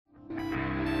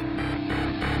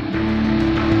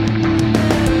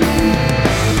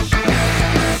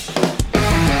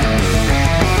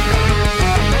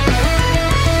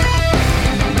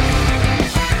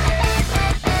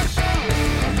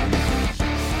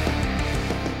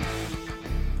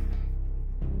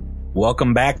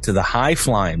Welcome back to the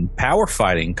high-flying,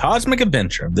 power-fighting, cosmic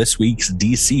adventure of this week's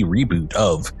DC reboot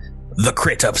of The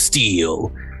Crypt of Steel.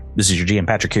 This is your GM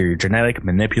Patrick here, your genetic,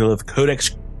 manipulative,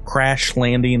 codex crash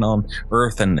landing on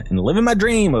Earth and living my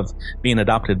dream of being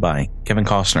adopted by Kevin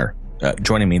Costner.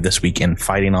 Joining me this week in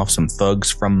fighting off some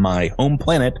thugs from my home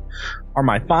planet are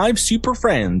my 5 super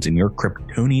friends and your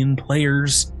Kryptonian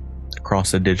players.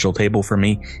 Across the digital table for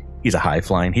me, he's a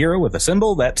high-flying hero with a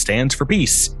symbol that stands for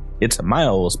peace. It's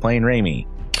Miles playing Raimi.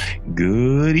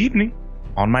 Good evening.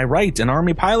 On my right, an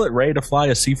army pilot ready to fly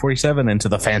a C-47 into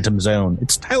the Phantom Zone.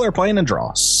 It's Tyler playing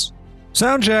Andross.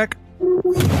 Sound check.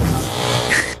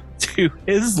 To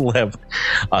his left,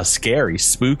 a scary,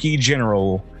 spooky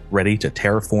general ready to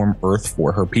terraform Earth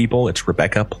for her people. It's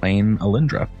Rebecca playing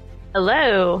Alindra.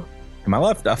 Hello. To my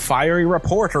left, a fiery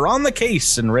reporter on the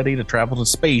case and ready to travel to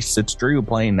space. It's Drew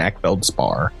playing Ackfeld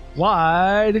Spar.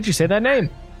 Why did you say that name?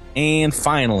 And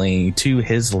finally, to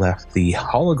his left, the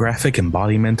holographic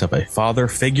embodiment of a father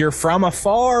figure from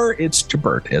afar. It's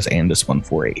Jabert as Andis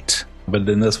 148. But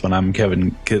in this one, I'm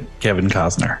Kevin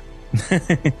Costner.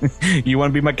 You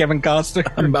want to be my Kevin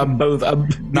Costner? I'm both. I'm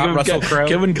not Russell Crowe.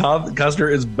 Kevin Costner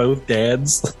is both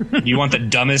dads. You want the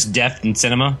dumbest death in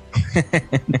cinema?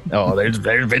 Oh, there's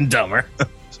been dumber.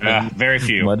 Very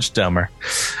few. Much dumber.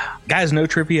 Guys, no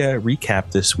trivia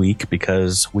recap this week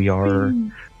because we are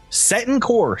setting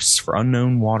course for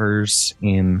unknown waters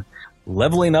in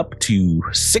leveling up to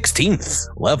 16th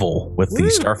level with the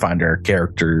Starfinder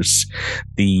characters.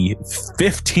 The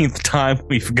 15th time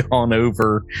we've gone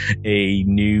over a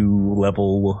new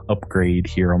level upgrade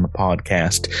here on the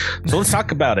podcast. So let's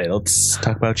talk about it. Let's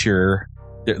talk about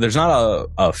there's not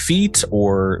a feat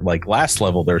or like last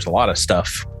level. There's a lot of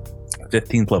stuff.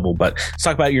 15th level, but let's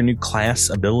talk about your new class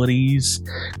abilities,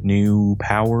 new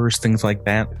powers, things like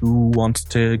that. Who wants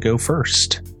to go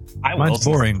first? Mine's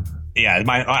boring. Yeah,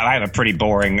 I have a pretty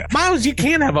boring. Miles, you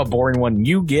can't have a boring one.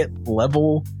 You get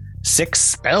level 6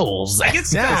 spells. I get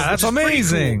spells, that's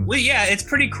amazing. Cool. Well, yeah, it's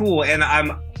pretty cool. And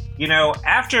I'm,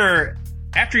 after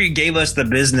you gave us the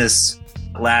business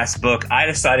last book, I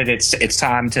decided it's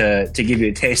time to give you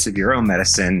a taste of your own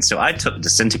medicine. So I took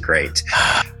Disintegrate.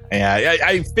 Yeah,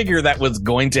 I figure that was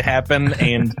going to happen.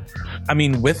 And I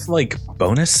mean, with like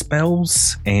bonus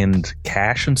spells and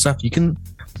cash and stuff, you can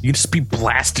just be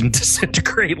blasting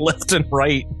Disintegrate left and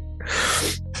right.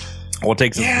 All it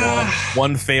takes is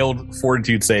one failed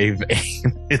fortitude save,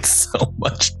 and it's so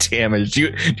much damage.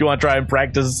 Do you want to try and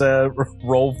practice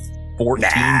roll 14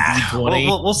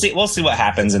 D20? We'll see what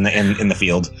happens in the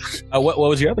field. What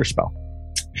was your other spell?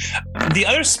 The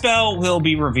other spell will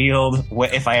be revealed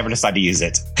if I ever decide to use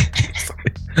it.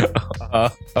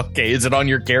 Okay, is it on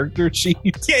your character sheet?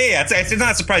 Yeah, it's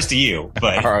not a surprise to you,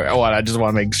 but all right, I just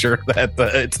want to make sure that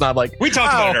it's not like we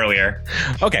talked about it earlier.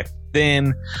 Okay,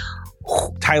 then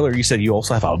Tyler, you said you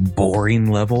also have a boring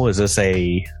level. Is this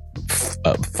a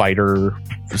fighter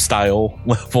style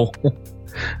level?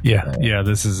 Yeah.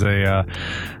 This is a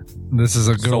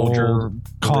good soldier old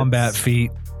combat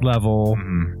feat level.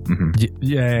 Mm-hmm.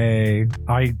 Yay!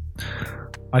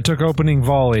 I took opening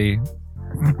volley.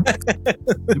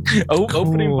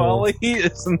 Opening volley,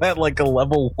 isn't that like a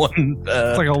level 1?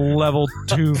 It's like a level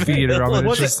 2 feeder. I mean,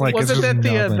 it's just like wasn't that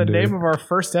the dude. name of our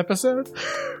first episode?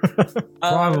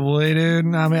 Probably,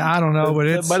 dude. I mean, I don't know, but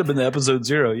it might have been the episode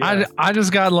 0. Yeah, I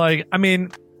just got like. I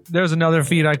mean, there's another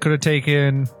feat I could have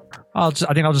taken. I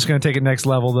think I'm just gonna take it next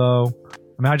level though.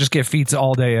 I mean, I just get feats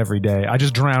all day, every day. I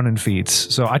just drown in feats.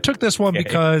 So I took this one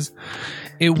because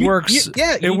it works.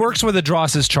 It works with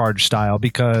Adross's charge style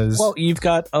because you've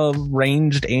got a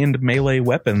ranged and melee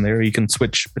weapon there. You can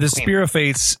switch. The Spear of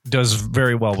Fates does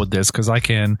very well with this because I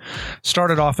can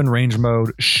start it off in range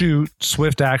mode, shoot,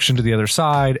 swift action to the other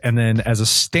side, and then as a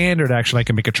standard action, I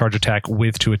can make a charge attack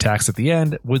with 2 attacks at the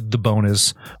end with the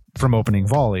bonus from opening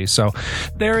volley. So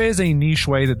there is a niche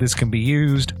way that this can be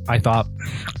used. I thought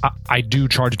I do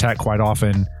charge attack quite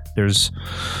often. There's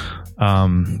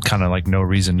kind of like no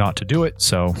reason not to do it.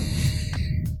 So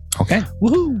okay,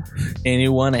 woohoo!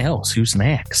 Anyone else? Who's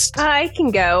next? I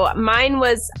can go. Mine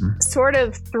was sort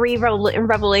of 3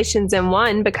 revelations in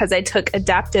one because I took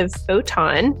Adaptive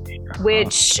Photon,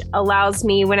 which allows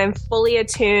me, when I'm fully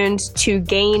attuned, to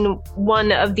gain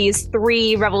one of these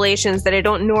 3 revelations that I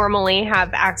don't normally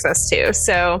have access to.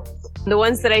 So the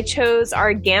ones that I chose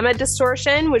are Gamma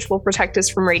Distortion, which will protect us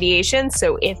from radiation.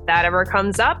 So if that ever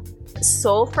comes up,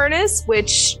 Soul Furnace,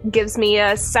 which gives me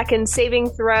a second saving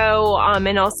throw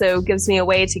and also gives me a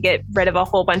way to get rid of a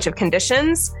whole bunch of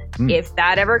conditions. If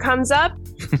that ever comes up.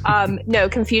 No,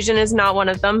 Confusion is not one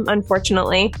of them,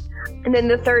 unfortunately. And then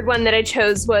the third one that I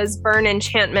chose was Burn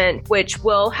Enchantment, which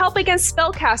will help against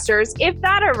spellcasters if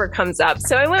that ever comes up.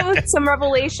 So I went with some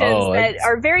revelations that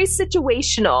are very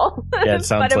situational, Yeah, it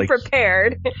sounds but I'm like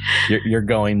prepared. You're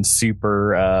going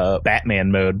super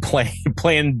Batman mode,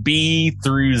 plan B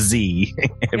through Z,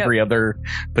 every other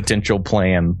potential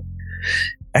plan.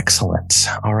 Excellent.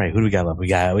 All right, who do we got left? We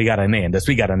got an Andis,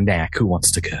 we got a Knack. Who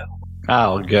wants to go?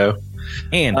 I'll go.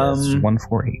 Andis,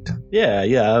 148.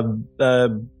 Yeah.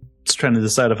 Just trying to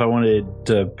decide if I wanted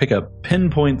to pick up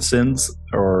Pinpoint Sense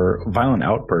or Violent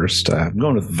Outburst. I'm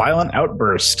going with Violent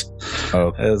Outburst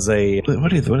as a what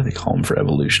do they call them for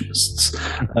evolutionists?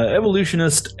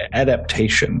 Evolutionist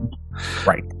adaptation.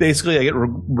 Right. Basically, I get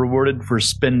rewarded for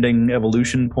spending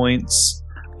evolution points.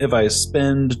 If I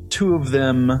spend two of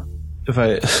them. If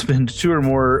I spend two or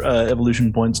more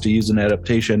evolution points to use an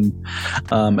adaptation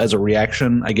as a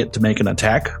reaction, I get to make an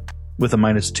attack with a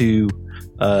 -2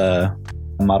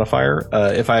 modifier.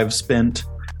 If I've spent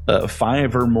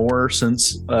 5 or more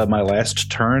since my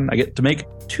last turn, I get to make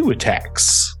 2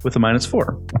 attacks with a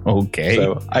 -4. Okay.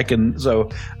 So I can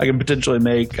potentially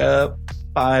make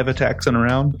 5 attacks in a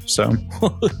round. So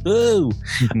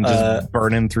just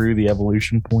burning through the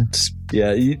evolution points.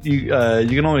 Yeah, you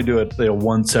can only do it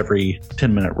once every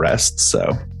 10-minute rest.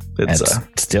 So it's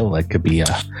still, that could be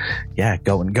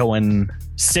going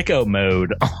sicko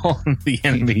mode on the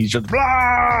enemy. Just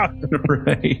blah!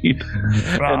 Right.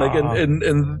 And again,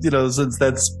 and since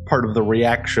that's part of the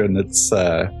reaction, it's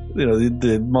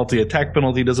the multi-attack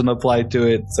penalty doesn't apply to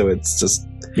it, so it's just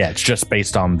it's just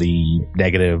based on the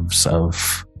negatives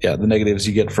of the negatives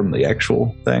you get from the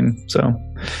actual thing. So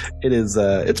it is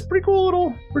it's pretty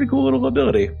cool little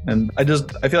ability, and I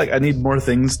feel like I need more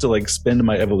things to spend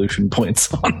my evolution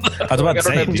points on. I don't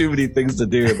have too many things to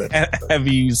do. Have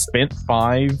you spent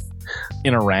 5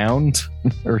 in a round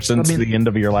or since the end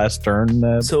of your last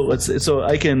turn? So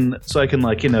I can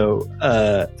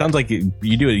sounds like you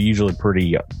do it usually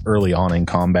pretty early on in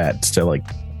combat to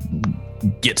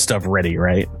get stuff ready,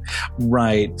 right?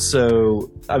 Right.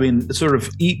 So I mean, sort of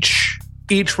each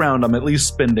round I'm at least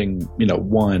spending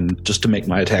 1 just to make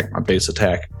my attack my base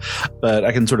attack, but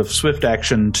I can sort of swift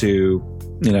action to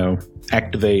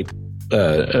activate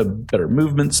a better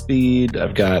movement speed.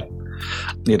 I've got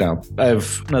I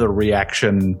have another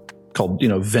reaction called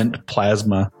Vent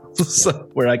Plasma. So,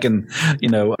 where I can,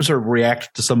 sort of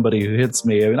react to somebody who hits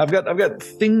me. I mean, I've got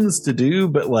things to do,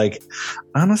 but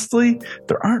honestly,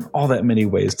 there aren't all that many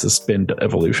ways to spend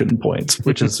evolution points,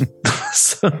 which is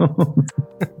so.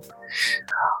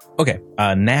 Okay,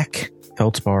 Knack,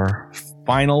 Feldspar,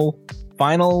 final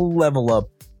level up,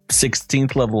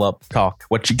 16th level up. Talk.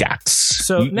 What you got?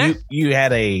 So you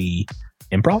had a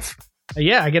improv.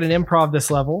 Yeah, I get an improv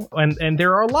this level, and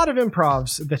there are a lot of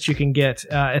improvs that you can get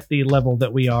at the level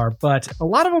that we are, but a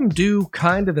lot of them do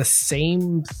kind of the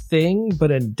same thing,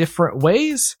 but in different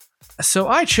ways. So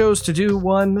I chose to do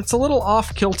one that's a little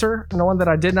off kilter, and one that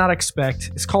I did not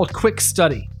expect. It's called Quick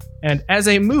Study. And as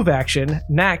a move action,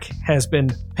 Knack has been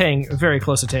paying very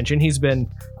close attention. He's been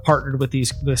partnered with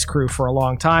this crew for a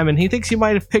long time, and he thinks he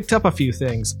might have picked up a few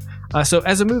things. So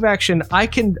as a move action, I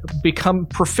can become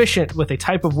proficient with a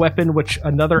type of weapon which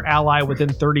another ally within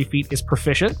 30 feet is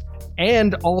proficient,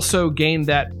 and also gain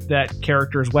that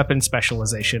character's weapon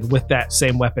specialization with that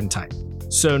same weapon type.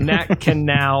 So Knack can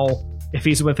now, if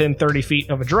he's within 30 feet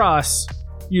of a Dross,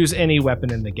 use any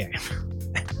weapon in the game.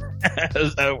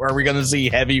 Are we going to see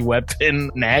heavy weapon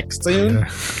Knack soon?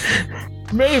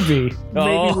 Maybe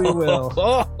we will.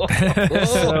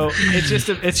 So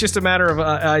it's just a matter of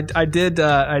I did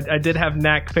have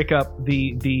Knack pick up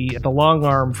the long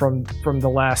arm from the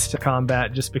last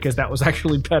combat, just because that was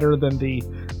actually better than the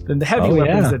heavy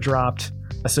weapons that dropped.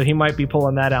 So he might be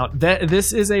pulling that out.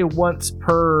 This is a once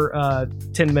per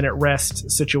 10-minute rest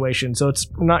situation, so it's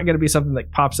not going to be something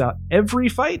that pops out every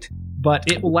fight,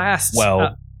 but it lasts.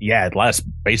 It lasts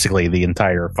basically the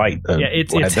entire fight.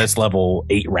 It's at this level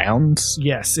 8 rounds.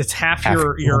 Yes, it's half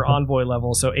your envoy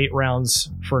level, so 8 rounds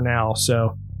for now.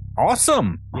 So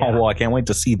awesome! Yeah. Oh well, I can't wait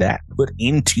to see that put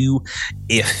into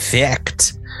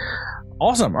effect.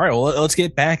 Awesome! All right, well, let's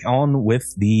get back on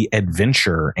with the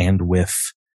adventure and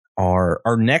with our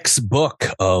next book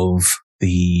of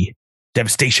the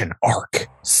Devastation Arc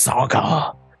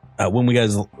Saga. When we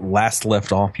guys last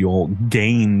left off, you all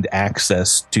gained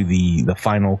access to the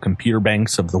final computer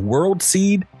banks of the World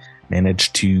Seed,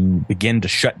 managed to begin to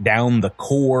shut down the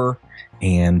core,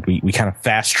 and we kind of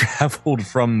fast traveled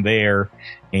from there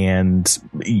and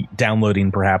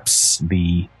downloading perhaps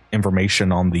the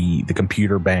information on the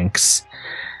computer banks.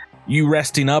 You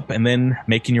resting up and then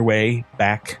making your way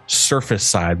back surface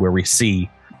side, where we see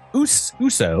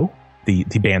Uso the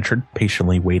Bantred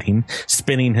patiently waiting,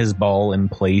 spinning his ball in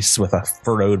place with a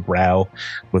furrowed brow,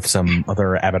 with some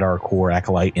other Abadar Corps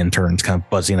acolyte interns kind of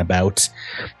buzzing about.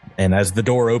 And as the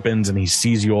door opens and he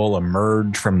sees you all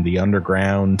emerge from the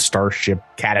underground starship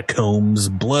catacombs,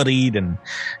 bloodied and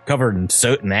covered in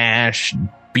soot and ash, and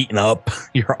beaten up,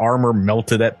 your armor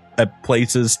melted at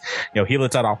places, he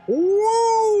lets out a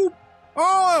whoa!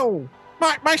 Oh,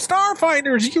 my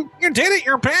starfighters! You did it!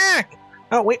 You're back!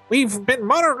 Oh, we've been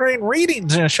monitoring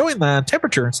readings showing the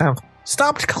temperatures have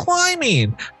stopped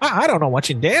climbing. I don't know what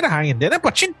you did, how you did it,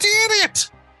 but you did it!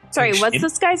 Sorry, what's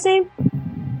this guy's name?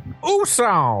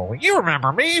 Uso, you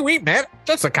remember me? We met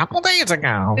just a couple days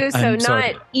ago. Uso,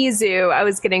 not Izu. I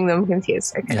was getting them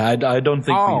confused. Okay. Yeah, I don't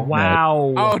think. Oh,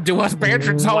 wow. Oh, do us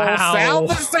Bantreds all sound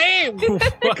the same?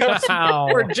 Because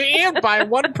we're jammed by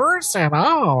one person.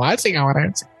 Oh, I see how it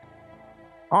is.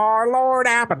 Our Lord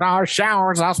Abadar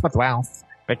showers us with wealth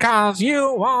because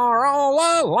you are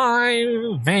all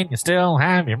alive and you still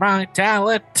have your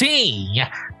vitality.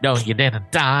 No, you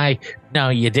didn't die. No,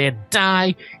 you didn't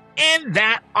die. In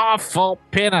that awful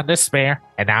pit of despair,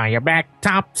 and now you're back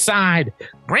topside,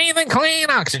 breathing clean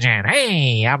oxygen.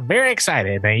 Hey, I'm very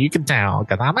excited. You can tell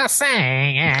because I'm a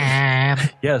singing.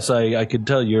 Yes, I could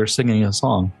tell you're singing a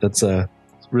song. That's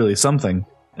really something.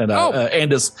 And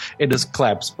Andis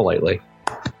claps politely.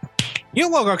 You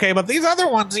look okay, but these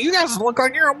other ones, you guys look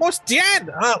like you're almost dead.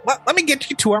 Let me get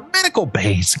you to our medical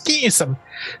base. Get you some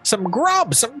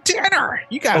grub, some dinner.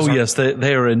 You guys. Oh yes,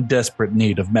 they are in desperate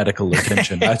need of medical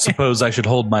attention. I suppose I should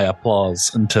hold my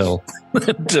applause until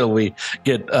we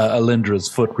get Alindra's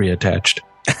foot reattached.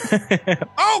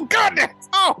 Oh goodness!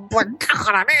 Oh my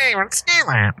God! I didn't even see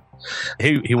that.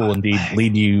 He will indeed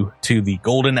lead you to the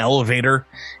golden elevator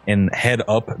and head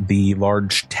up the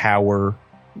large tower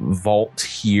vault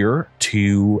here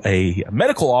to a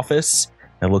medical office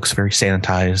that looks very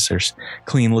sanitized. There's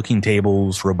clean looking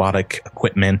tables, robotic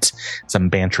equipment. Some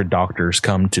Bantred doctors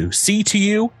come to see to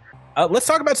you. Let's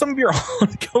talk about some of your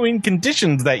ongoing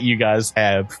conditions that you guys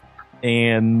have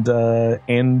and the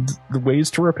ways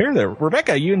to repair them.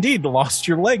 Rebecca, you indeed lost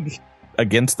your leg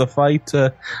against the fight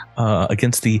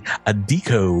against the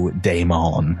Adiko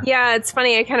Daemon. Yeah, it's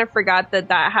funny. I kind of forgot that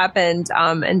happened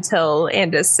until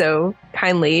Andis so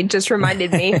kindly just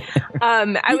reminded me.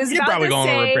 I was You're about probably to going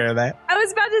say, to repair that. I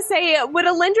was about to say, would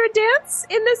Alindra dance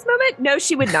in this moment? No,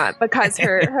 she would not, because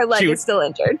her leg is still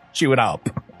injured. She would hop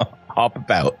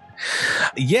about.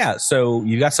 Yeah, so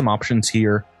you got some options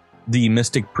here. The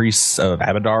Mystic Priests of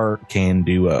Abadar can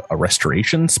do a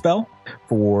restoration spell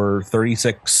for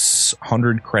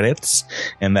 3,600 credits,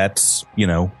 and that's,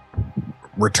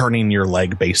 returning your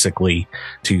leg basically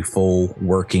to full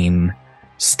working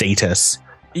status.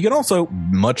 You can also,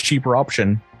 much cheaper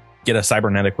option, get a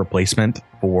cybernetic replacement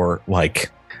for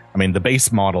the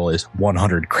base model is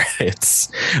 100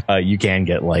 credits. You can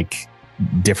get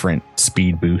different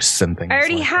speed boosts and things. I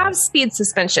already have that. speed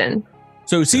suspension.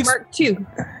 So seeds, Mark II.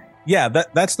 Yeah,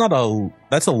 that's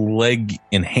a leg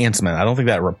enhancement. I don't think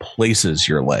that replaces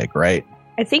your leg, right?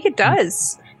 I think it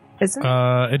does. Isn't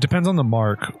it? It depends on the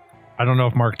mark. I don't know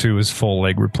if Mark II is full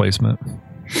leg replacement.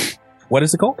 What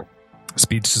is it called?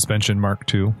 Speed suspension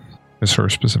Mark II is her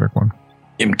specific one.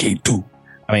 MK2.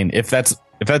 I mean, if that's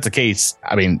the case,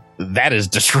 that is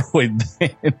destroyed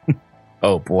then.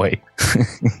 Oh boy.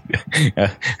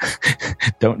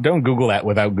 Don't Google that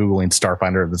without Googling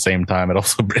Starfinder at the same time. It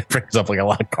also brings up a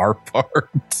lot of car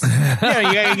parts. You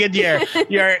gotta get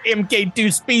your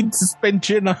MK2 speed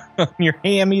suspension on your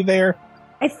hammy there.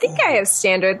 I think I have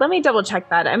standard. Let me double check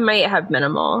that. I might have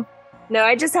minimal. No,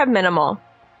 I just have minimal.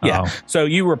 Yeah. Oh. So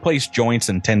you replace joints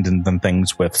and tendons and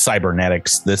things with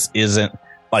cybernetics. This isn't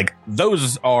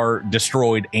those are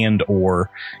destroyed and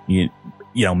or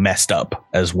messed up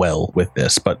as well with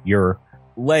this, but your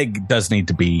leg does need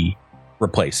to be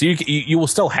replaced. So you will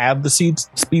still have the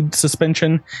speed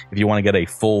suspension. If you want to get a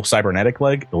full cybernetic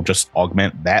leg, it'll just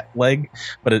augment that leg,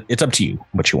 but it's up to you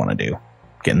what you want to do.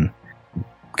 Can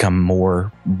become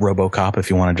more RoboCop if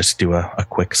you want to just do a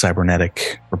quick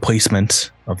cybernetic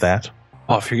replacement of that.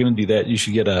 Oh, if you're going to do that, you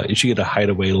should get a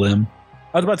hideaway limb.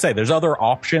 I was about to say there's other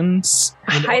options.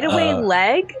 A hideaway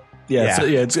leg? Yeah. So,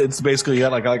 it's basically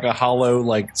got like a hollow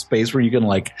space where you can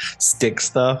stick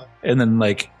stuff, and then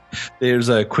there's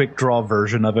a quick draw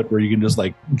version of it where you can just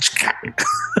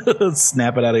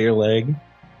snap it out of your leg.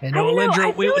 And I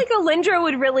feel like Alindra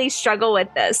would really struggle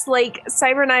with this.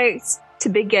 Cybernetics to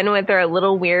begin with are a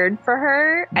little weird for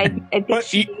her. I think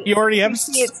but you already have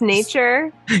its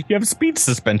nature. You have speed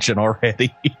suspension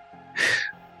already.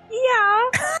 Yeah.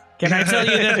 Can I tell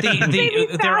you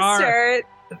that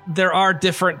there are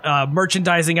different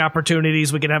merchandising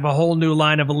opportunities. We could have a whole new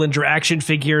line of Alindra action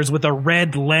figures with a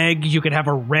red leg. You could have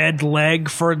a red leg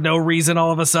for no reason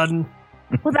all of a sudden.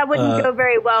 Well, that wouldn't go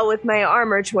very well with my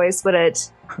armor choice, would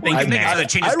it? You can either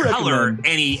change color recommend-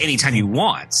 anytime you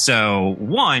want. So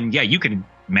you can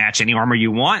match any armor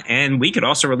you want, and we could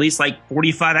also release like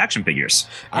 45 action figures.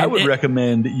 I would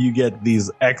recommend you get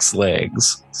these X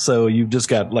legs. So you've just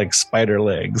got like spider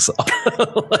legs.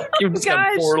 You've just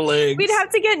got 4 legs. We'd have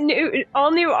to get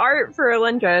all new art for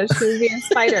Alindra. She would be a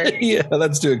spider. Yeah,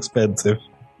 that's too expensive.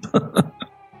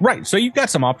 Right. So you've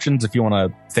got some options if you want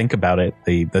to think about it.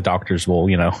 The doctors will,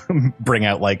 bring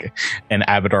out like an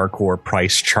Abadar Core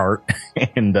price chart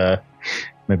and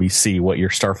maybe see what your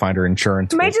Starfinder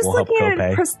insurance Am I just will help looking at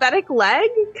copay. a prosthetic leg?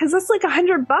 Because that's like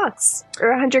 $100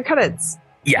 or 100 credits.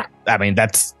 Yeah. I mean,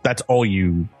 that's all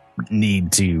you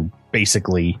need to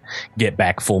basically get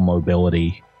back full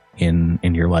mobility in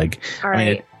your leg. All I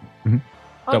mean, right.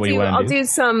 I'll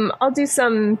do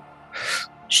some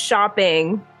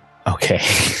shopping Okay.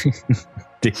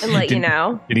 and let you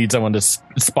know. You need someone to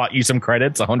spot you some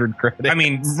credits, 100 credits. I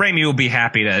mean, Raimi will be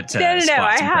happy to No.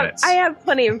 spot some credits. I have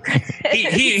plenty of credits.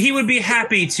 he would be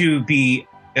happy to be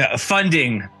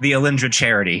funding the Alindra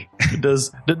charity. Does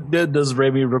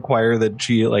Raimi require that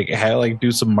she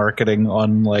do some marketing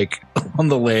on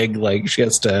the leg? Like she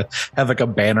has to have like a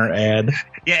banner ad.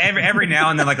 Yeah, every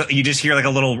now and then, like you just hear like a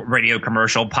little radio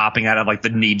commercial popping out of like the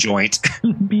knee joint.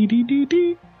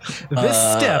 BDDD. This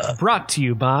step brought to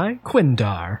you by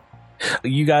Quindar.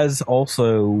 You guys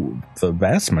also, the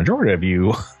vast majority of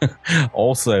you,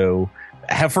 also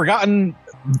have forgotten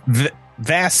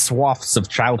vast swaths of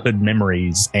childhood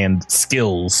memories and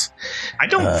skills. I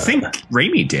don't think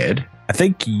Raimi did. I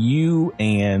think you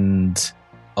and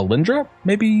Alindra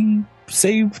maybe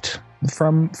saved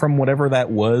from whatever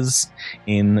that was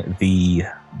in the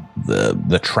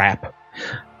trap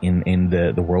in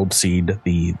the world seed,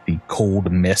 the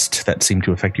cold mist that seemed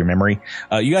to affect your memory.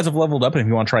 You guys have leveled up, and if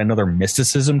you want to try another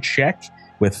mysticism check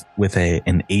with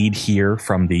an aid here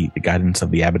from the guidance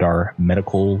of the Abadar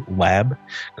Medical Lab,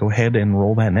 go ahead and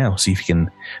roll that now. See if you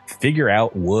can figure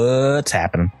out what's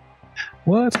happening.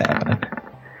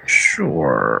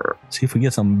 Sure. See if we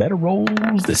get some better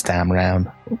rolls this time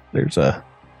around. Oh, there's a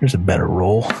better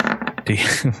roll.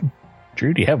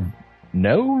 Drew, do you have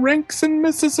no ranks in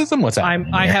mysticism? What's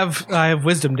happening? I have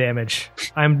wisdom damage.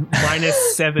 I'm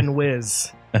 -7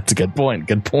 whiz. That's a good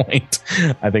point.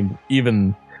 I think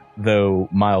even though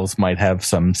Miles might have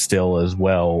some still as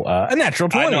well, a natural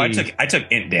 20. I took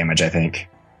int damage, I think.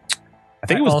 I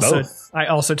think it was both. I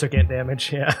also took int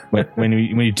damage. Yeah. when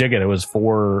you took it was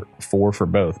 4 for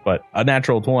both, but a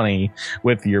natural 20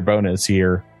 with your bonus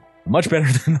here. Much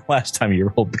better than the last time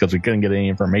you rolled because we couldn't get any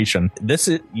information.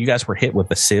 You guys were hit with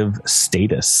the Civ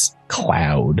stasis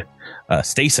cloud,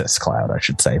 stasis cloud, I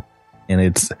should say. And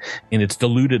it's in its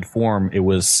diluted form. It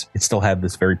still had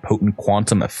this very potent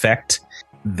quantum effect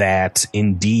that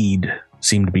indeed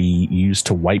seemed to be used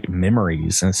to wipe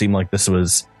memories. And it seemed like this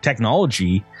was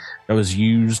technology that was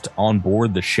used on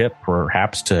board the ship,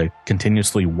 perhaps to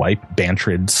continuously wipe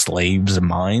Bantrid slaves'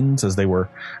 minds as they were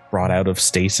brought out of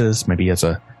stasis, maybe as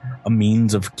a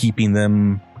means of keeping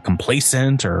them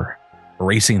complacent or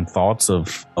erasing thoughts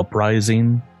of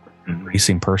uprising,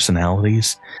 erasing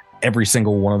personalities. Every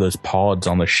single one of those pods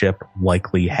on the ship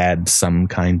likely had some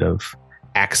kind of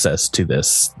access to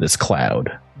this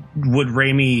cloud. Would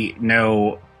Raimi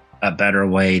know a better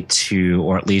way to,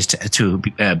 or at least to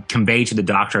convey to the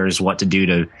doctors what to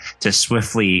do to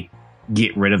swiftly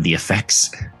get rid of the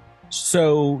effects?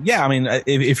 So, yeah, I mean,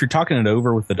 if you're talking it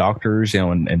over with the doctors,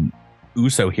 and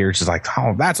Uso here is just like,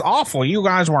 oh, that's awful. You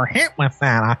guys were hit with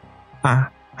that.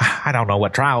 I don't know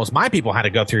what trials my people had to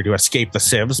go through to escape the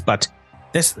civs, but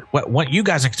what you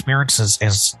guys experience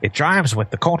is it jives with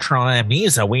the cultural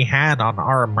amnesia we had on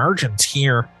our emergence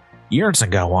here years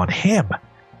ago on him.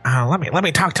 Let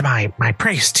me talk to my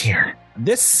priest here.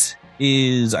 This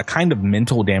is a kind of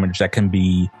mental damage that can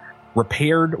be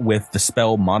repaired with the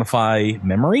spell Modify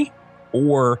Memory,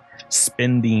 or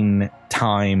spending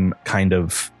time kind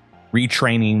of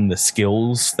retraining the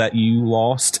skills that you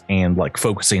lost and like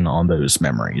focusing on those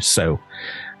memories. So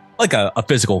like a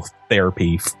physical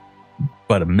therapy,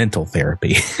 but a mental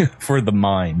therapy for the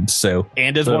mind. So,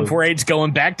 and as 148's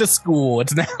going back to school,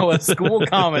 it's now a school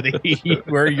comedy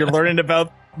where you're learning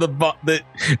about the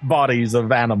bodies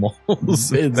of animals.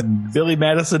 It's Billy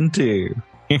Madison too.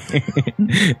 Well,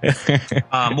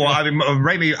 I mean,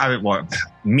 Raimi.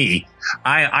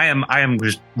 I am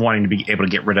just wanting to be able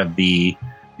to get rid of the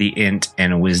the int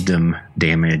and wisdom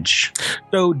damage?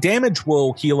 So damage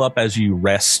will heal up as you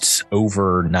rest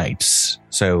overnight.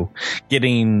 So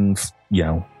getting,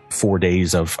 4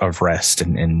 days of rest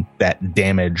and that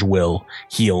damage will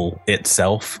heal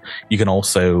itself. You can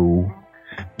also...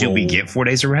 Do we get 4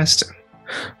 days of rest?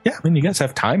 Yeah, I mean, you guys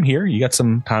have time here. You got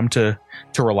some time to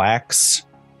relax.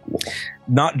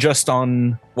 Not just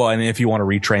on... Well, and if you want to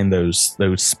retrain those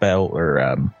spell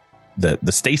or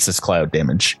the stasis cloud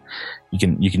damage, you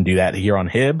can do that here on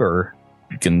Hib, or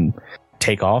you can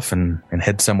take off and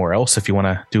head somewhere else if you want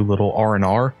to do a little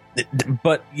R&R.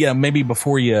 But yeah, maybe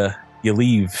before you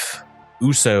leave,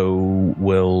 Uso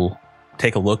will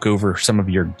take a look over some of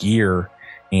your gear,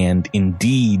 and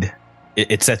indeed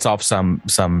it sets off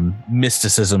some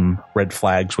mysticism red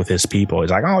flags with his people. He's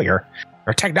like, oh, your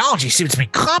technology seems to be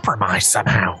compromised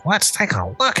somehow. Let's take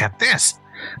a look at this.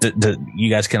 You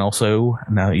guys can also,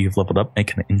 now that you've leveled up,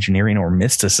 make an engineering or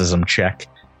mysticism check.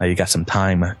 You got some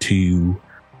time to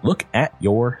look at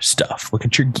your stuff. Look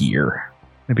at your gear.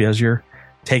 Maybe as you're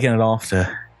taking it off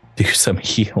to do some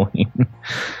healing.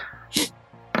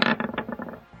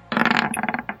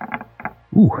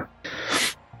 Ooh.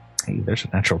 Hey, there's a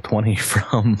natural 20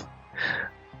 from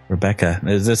Rebecca.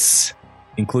 Is this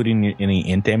including any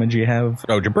int damage you have?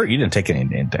 Oh, Jabert, you didn't take any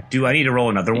int damage. Do I need to roll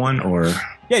another one, or?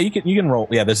 Yeah, you can roll.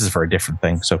 Yeah, this is for a different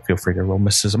thing, so feel free to roll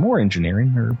mysticism or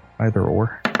engineering, or either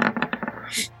or.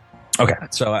 Okay,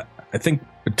 so I think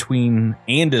between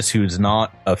Andis, who's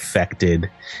not affected,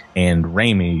 and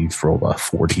Raimi, you've rolled a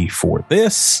 40 for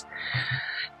this.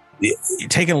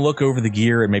 Taking a look over the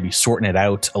gear and maybe sorting it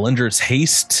out. Alindra's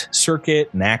haste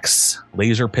circuit, Nax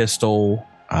laser pistol,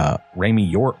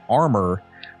 Raimi, your armor,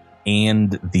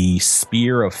 and the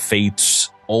Spear of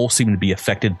Fates all seem to be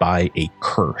affected by a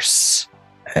curse.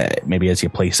 Maybe as you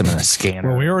place them in a scanner.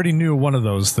 Well, we already knew one of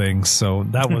those things, so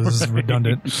that was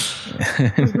redundant.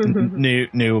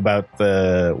 knew about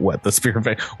the Spear of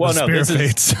Fates. Well,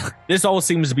 this all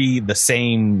seems to be the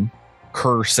same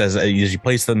curse as you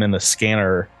place them in the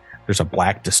scanner. There's a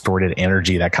black distorted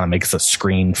energy that kind of makes the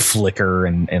screen flicker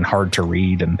and hard to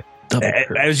read. And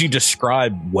as you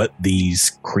describe what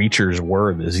these creatures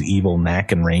were, this evil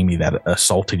Knack and Raimi that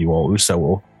assaulted you all, Uso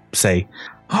will say,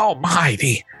 "Oh my,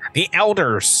 the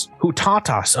elders who taught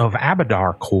us of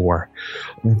Abadar Core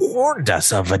warned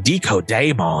us of Adiko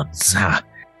Daemons.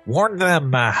 Warned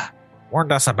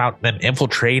us about them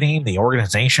infiltrating the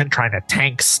organization, trying to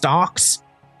tank stocks.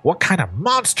 What kind of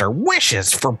monster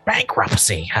wishes for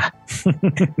bankruptcy?"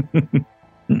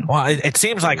 Well, it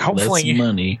seems like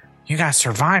hopefully you guys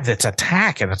survived its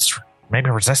attack, and it's maybe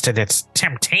resisted its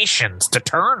temptations to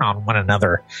turn on one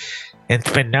another.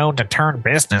 It's been known to turn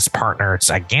business partners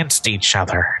against each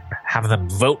other and have them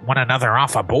vote one another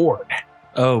off a board.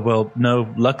 Oh, well,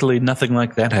 no, luckily nothing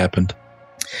like that happened.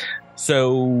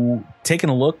 So, taking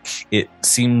a look, it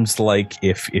seems like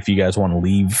if you guys want to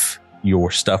leave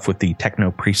your stuff with the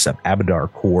Techno Precept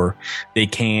Abadar Core, they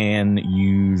can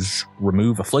use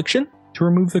Remove Affliction to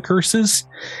remove the curses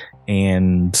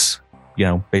and,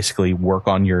 basically work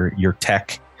on your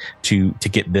tech to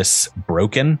get this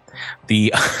broken.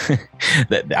 This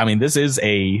is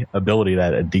a ability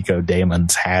that Adiko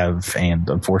Daemons have, and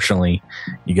unfortunately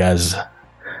you guys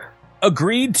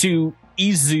agreed to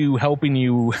Izu helping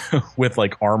you with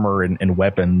like armor and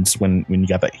weapons when you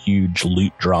got that huge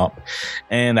loot drop,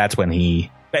 and that's when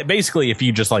he basically, if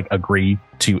you just like agree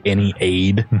to any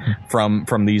aid from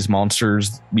these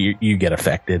monsters, you get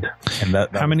affected. And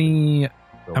how many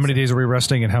days are we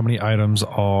resting, and how many items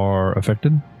are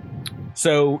affected?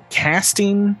 So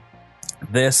casting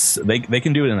this, they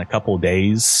can do it in a couple of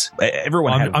days.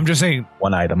 Everyone, I'm just saying,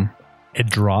 one item.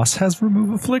 Edros has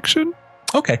Remove Affliction.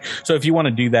 Okay, so if you want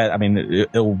to do that,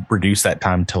 it'll reduce that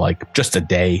time to like just a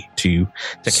day to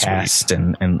cast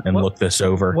and look this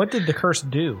over. What did the curse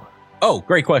do? Oh,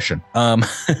 great question. I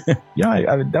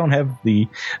don't have the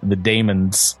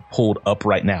daemons pulled up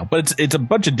right now, but it's a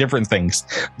bunch of different things.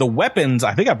 The weapons,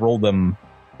 I think I've rolled them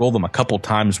a couple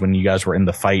times when you guys were in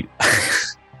the fight.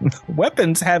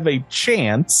 Weapons have a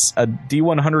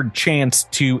D100 chance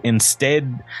to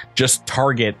instead just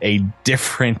target a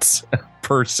different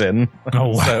person. Oh,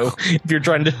 wow. So if you're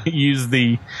trying to use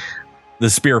the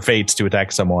Spear of Fates to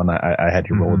attack someone, I had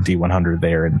you roll a D100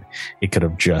 there, and it could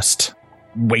have just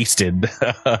wasted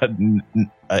an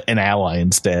ally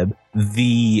instead.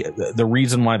 The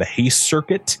reason why the haste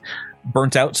circuit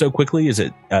burnt out so quickly is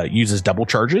it uses double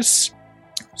charges.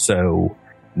 So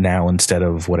now instead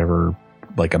of whatever,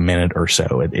 like a minute or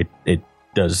so, it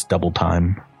does double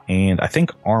time. And I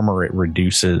think armor, it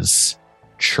reduces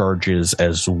charges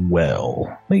as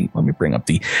well. Let me bring up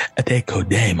the Adeko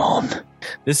Daemon.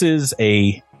 This is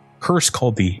a curse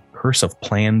called the Curse of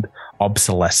Planned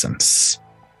Obsolescence.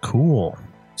 Cool.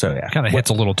 So yeah, Kind of hits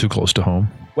a little too close to home.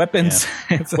 weapons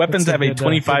weapons have a good,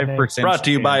 25% Brought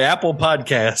to you by Apple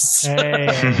Podcasts. Hey.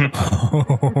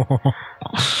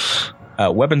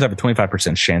 Weapons have a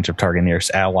 25% chance of targeting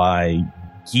nearest ally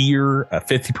gear, a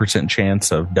 50%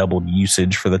 chance of doubled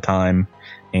usage for the time,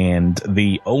 and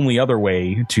the only other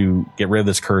way to get rid of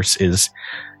this curse is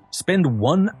spend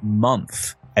 1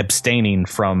 month abstaining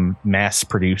from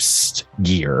mass-produced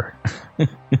gear.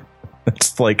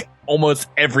 It's like almost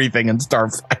everything in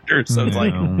Starfighter. So it's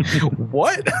like,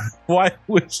 what? Why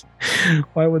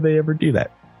would they ever do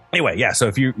that? Anyway, yeah. So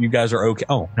if you guys are okay.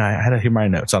 Oh, I had to hear my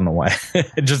notes. I don't know why.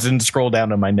 I just didn't scroll down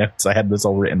to my notes. I had this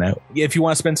all written out. If you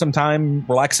want to spend some time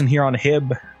relaxing here on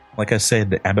Hib, like I said,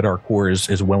 Abadar Corps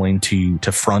is willing to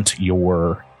front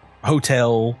your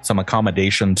hotel, some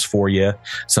accommodations for you.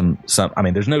 Some. I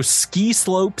mean, there's no ski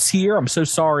slopes here. I'm so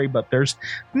sorry, but there's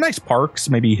nice parks,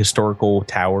 maybe historical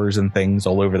towers and things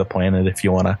all over the planet. If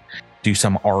you want to do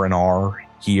some R&R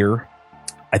here,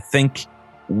 I think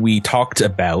we talked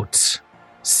about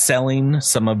selling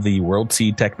some of the World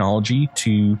Seed technology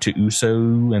to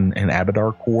Uso and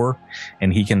Abadar Corps,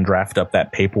 and he can draft up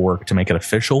that paperwork to make it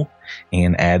official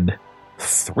and add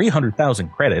 300,000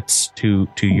 credits to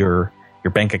your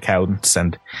bank accounts.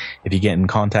 And if you get in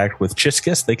contact with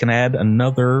Chiscus, they can add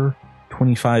another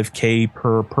 25k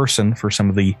per person for some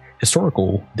of the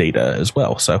historical data as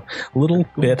well. So a little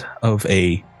bit of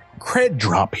a cred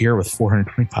drop here with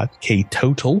 425k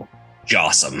total.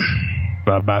 Awesome.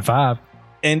 5x5.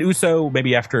 And Uso,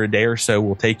 maybe after a day or so,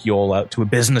 will take you all out to a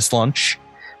business lunch,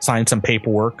 sign some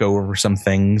paperwork, go over some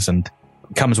things, and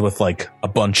it comes with like a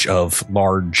bunch of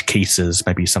large cases,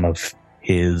 maybe some of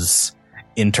his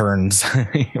interns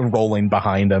rolling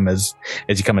behind him as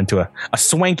you come into a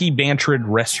swanky Bantrid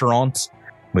restaurant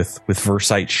with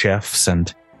Versite chefs,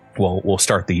 and we'll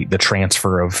start the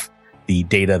transfer of the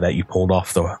data that you pulled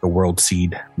off the World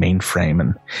Seed mainframe.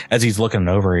 And as he's looking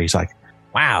over, he's like,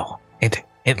 wow,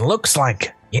 it looks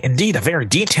like indeed a very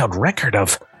detailed record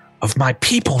of my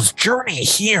people's journey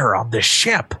here on this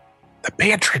ship. The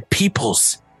Bantrid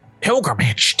people's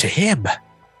pilgrimage to Hib.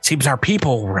 Seems our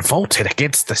people revolted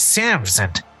against the Civs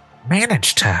and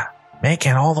managed to make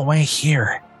it all the way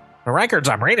here. The records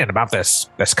I'm reading about this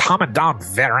Commandant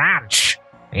Veranch,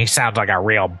 he sounds like a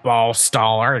real ball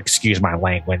staller, excuse my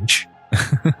language.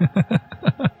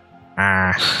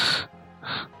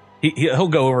 He'll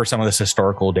go over some of this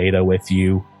historical data with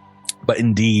you, but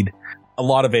indeed, a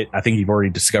lot of it, I think you've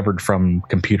already discovered from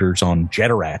computers on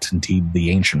Jeterat. Indeed, the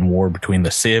ancient war between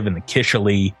the Civ and the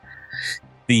Kishali.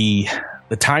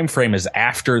 The time frame is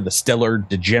after the Stellar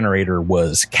Degenerator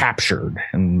was captured,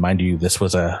 and mind you, this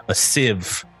was a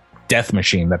Civ death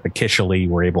machine that the Kishali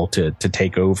were able to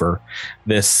take over.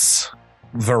 This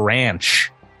Veranch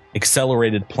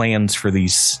accelerated plans for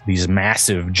these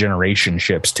massive generation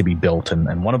ships to be built,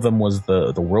 and one of them was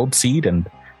the World Seed, and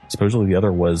supposedly the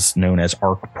other was known as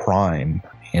Arc Prime.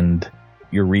 And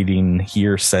your reading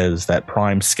here says that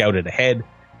Prime scouted ahead,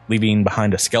 leaving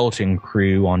behind a skeleton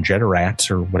crew on Jeterat,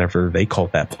 or whatever they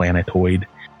called that planetoid,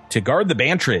 to guard the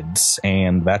Bantrids.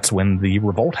 And that's when the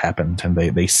revolt happened, and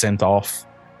they sent off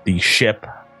the ship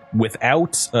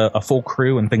without a full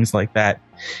crew and things like that.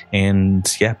 And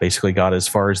yeah, basically got as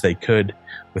far as they could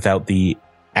without the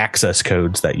access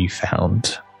codes that you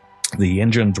found. The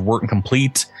engines weren't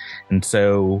complete, and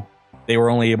so they were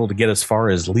only able to get as far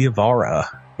as Liavara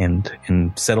and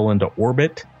settle into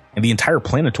orbit. And the entire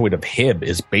planetoid of Hib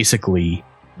is basically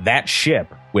that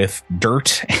ship with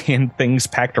dirt and things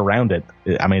packed around it.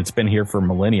 I mean, it's been here for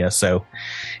millennia, so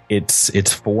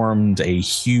it's formed a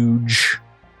huge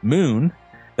moon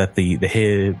that the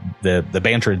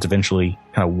Bantrids eventually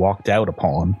kind of walked out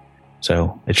upon.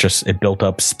 So it built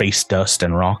up space dust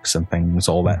and rocks and things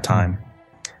all that time.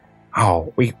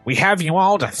 Oh, we have you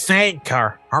all to thank.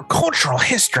 Our cultural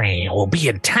history will be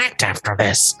intact after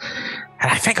this. And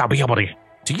I think I'll be able to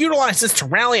utilize this to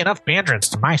rally enough Bantrids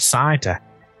to my side to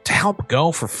help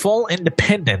go for full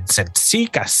independence and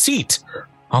seek a seat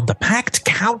on the Pact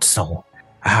Council.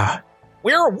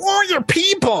 We're a warrior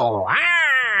people!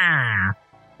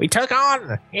 We took on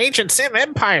the ancient Civ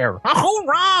Empire!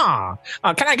 Hoorah!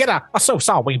 Can I get a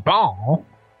so-sorry ball?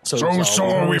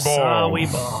 So-sorry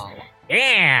ball.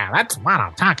 Yeah, that's what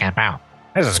I'm talking about.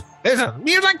 This is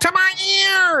music to my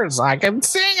ears! I can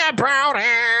sing about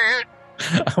it!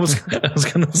 I was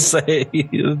going to say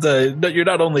that you're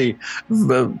not only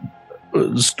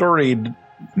storied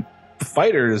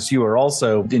fighters, you are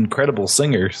also incredible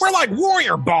singers. We're like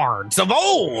warrior bards of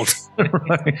old,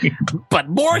 Right. but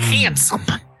more handsome,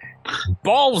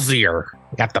 ballsier.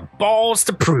 Got the balls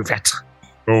to prove it.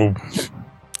 Oh,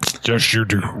 yes, you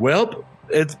do. Well,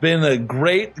 it's been a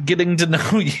great getting to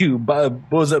know you.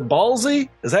 Was it Ballsy?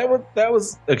 Is that what that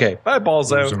was? Okay, bye,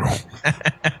 Balzo.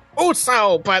 Oh,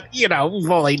 so, but, we've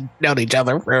only known each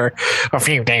other for a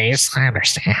few days. I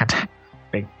understand.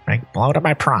 Big blow to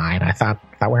my pride. I thought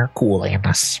we were cool in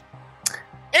this.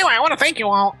 Anyway, I want to thank you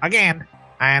all again.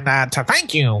 And to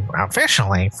thank you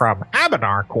officially from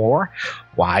Abadar Corps,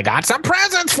 I got some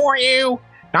presents for you.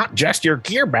 Not just your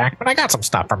gear back, but I got some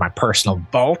stuff for my personal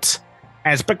vault,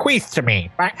 as bequeathed to me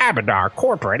by Abadar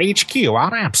Corporate HQ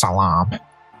on Absalom.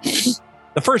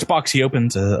 The first box he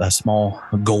opens a small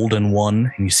golden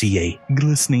one, and you see a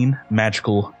glistening,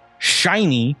 magical,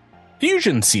 shiny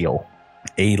fusion seal.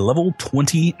 A level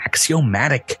 20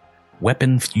 axiomatic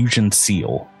weapon fusion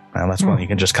seal. Now that's one you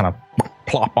can just kind of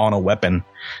plop on a weapon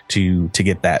to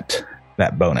get that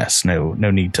bonus. No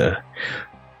need to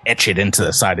etch it into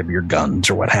the side of your guns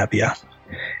or what have you.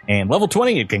 And level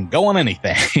 20, it can go on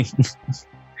anything.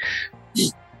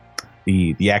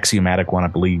 The axiomatic one, I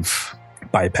believe,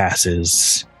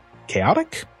 bypasses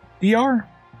chaotic DR.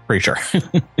 Pretty sure.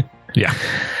 Yeah.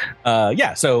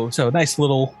 So nice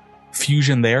little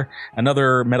fusion there.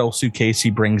 Another metal suitcase he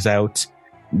brings out.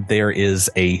 There is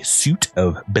a suit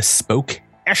of bespoke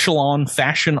echelon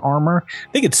fashion armor.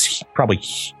 I think it's probably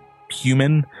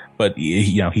human, but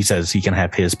he says he can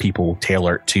have his people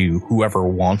tailor it to whoever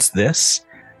wants this.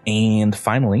 And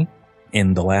finally,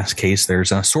 in the last case,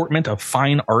 there's an assortment of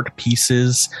fine art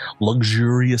pieces,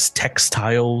 luxurious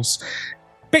textiles,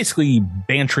 basically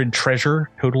Bantrid treasure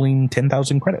totaling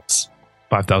 10,000 credits.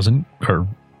 5,000 or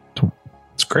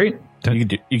It's great. You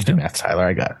can do math, Tyler.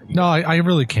 I got it. no, I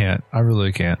really can't.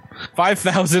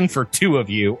 5,000 for two of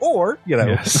you, or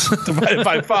Yes. divided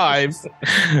by 5,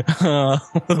 a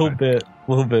little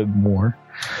bit more.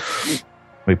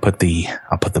 I'll put the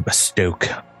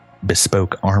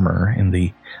bespoke armor in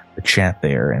the chat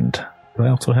there, and I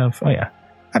also have. Oh yeah,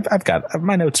 I've got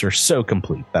my notes are so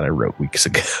complete that I wrote weeks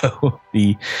ago.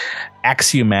 The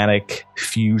axiomatic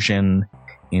fusion,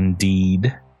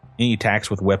 indeed. Any attacks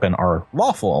with weapon are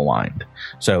lawful aligned,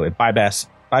 so it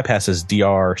bypasses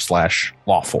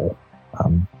DR/lawful.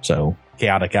 So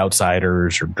chaotic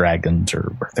outsiders or dragons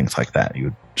or things like that, you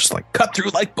would just like cut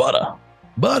through like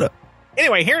butter.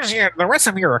 Anyway, here's the rest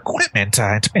of your equipment.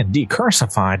 It's been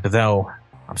decursified, though.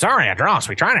 I'm sorry, Adros.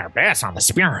 We tried our best on the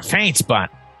Spear of Fates, but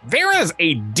there is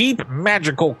a deep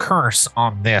magical curse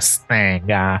on this thing.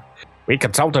 We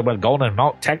consulted with Golden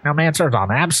Vault Technomancers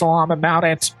on Absalom about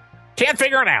it. Can't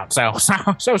figure it out,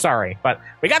 so sorry. But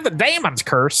we got the Daemon's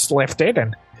Curse lifted,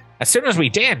 and as soon as we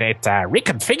did, it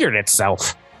reconfigured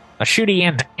itself. The shooty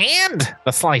end and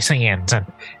the slicing end. And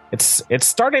it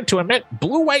started to emit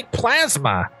blue-white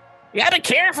plasma. You gotta be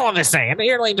careful of this thing. It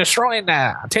nearly destroyed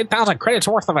 10,000 credits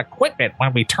worth of equipment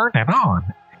when we turned it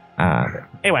on.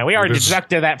 Anyway, we already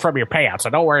deducted that from your payout, so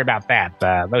don't worry about that.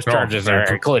 Those charges are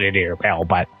included in your bill.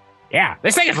 But yeah,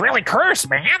 this thing is really cursed,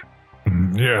 man.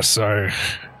 Yes,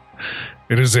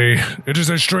 It is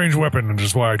a strange weapon, and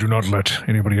is why I do not let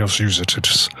anybody else use it. It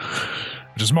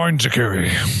is mine to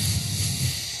carry.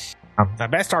 The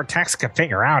best our techs can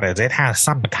figure out is it has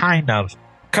some kind of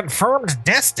confirmed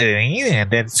destiny,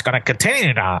 and it's going to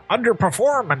continue to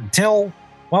underperform until,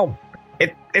 well,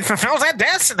 it fulfills that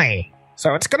destiny.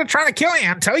 So it's going to try to kill you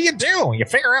until you do. You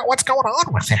figure out what's going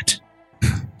on with it.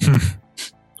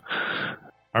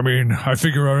 I mean, I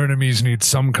figure our enemies need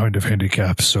some kind of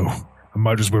handicap, so I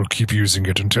might as well keep using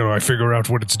it until I figure out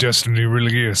what its destiny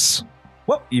really is.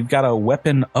 Well, you've got a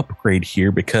weapon upgrade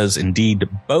here because indeed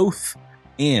both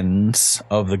ends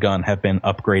of the gun have been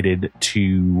upgraded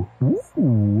to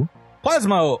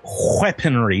plasma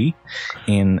weaponry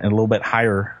in a little bit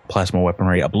higher plasma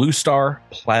weaponry. A blue star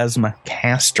plasma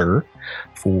caster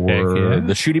for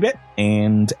the shooty bit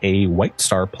and a white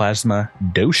star plasma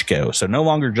doshko. So no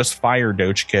longer just fire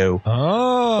doshko.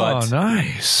 Oh,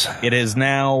 nice. It is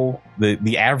now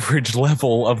the average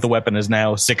level of the weapon is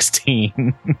now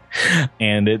 16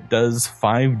 and it does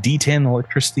 5d10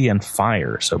 electricity and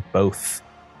fire. So both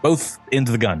ends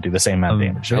of the gun do the same amount of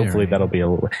damage. Hopefully that'll be a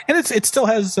little bit. And it still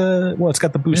has it's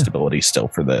got the boost ability still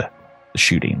for the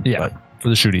shooting. Yeah, but for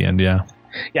the shooty end, yeah.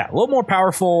 Yeah, a little more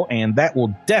powerful, and that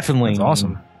will definitely That's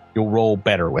awesome. You'll roll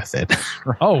better with it.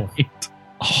 Right? Oh,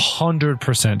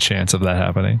 100% chance of that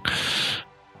happening.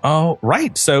 Oh,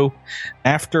 right. So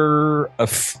after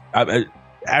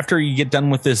after you get done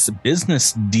with this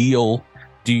business deal,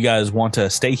 do you guys want to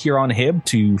stay here on Hib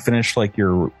to finish like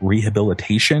your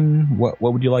rehabilitation? What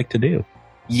would you like to do?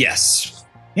 Yes.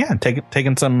 Yeah,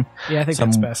 taking some Yeah, I think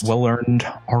that's best. well-earned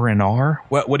R&R.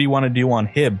 What do you want to do on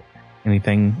Hib?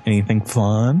 Anything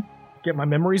fun? Get my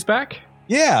memories back?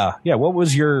 Yeah. What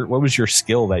was your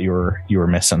skill that you were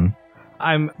missing?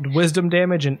 I'm wisdom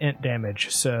damage and int damage,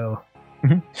 so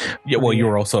Yeah. Well, you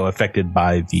were also affected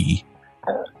by the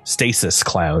stasis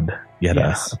cloud. You had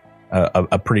yes.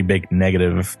 a pretty big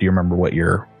negative. Do you remember what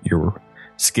your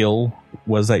skill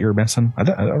was that you were missing? I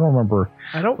don't remember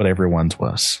what everyone's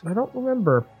was. I don't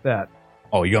remember that.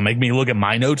 Oh, you gonna make me look at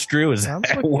my notes, Drew? Is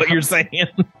that what you're saying?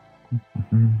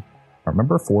 I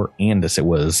remember for Andis, it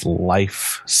was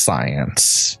life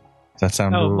science. Does that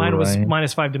sound mine was right?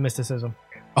 -5 to mysticism.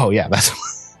 Oh, yeah. That's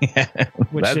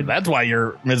why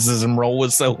your mysticism roll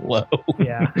was so low.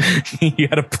 Yeah. You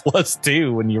had a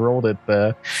 +2 when you rolled it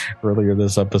earlier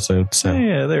this episode. So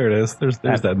Yeah, there it is. There's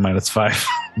that -5.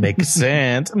 makes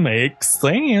sense. Makes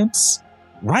sense.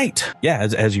 Right. Yeah.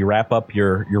 As you wrap up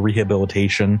your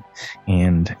rehabilitation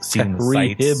and seeing the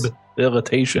sights.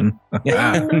 Rehabilitation.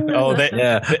 Yeah. Oh,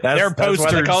 That's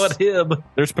why they call it HIB.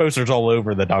 There's posters all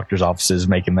over the doctor's offices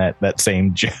making that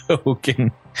same joke.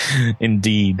 And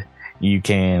indeed, you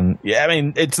can. Yeah, I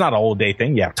mean, it's not a whole day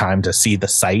thing. You have time to see the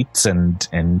sights and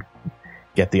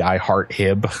get the I Heart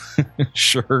HIB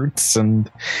shirts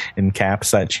and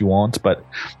caps that you want. But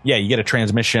yeah, you get a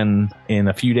transmission in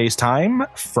a few days' time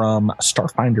from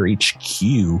Starfinder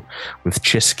HQ with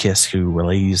Chiskiss, who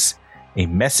relays a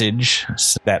message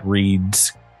that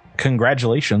reads,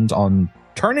 "Congratulations on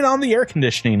turning on the air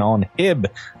conditioning on HIB,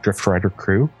 Drift Rider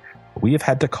crew. We have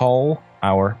had to call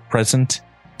our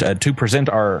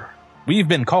we've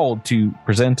been called to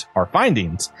present our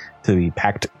findings to the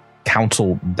Pact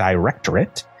Council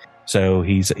Directorate." So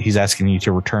he's asking you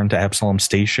to return to Absalom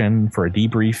Station for a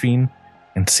debriefing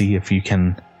and see if you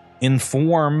can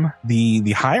inform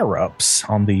the higher ups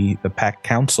on the Pact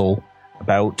Council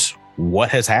about what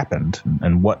has happened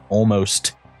and what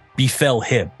almost befell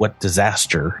HIB, what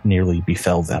disaster nearly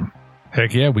befell them.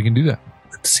 Heck yeah, we can do that.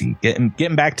 Let's see.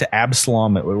 Getting back to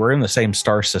Absalom, we're in the same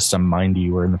star system, mind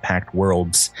you. We're in the Pact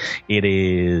Worlds. It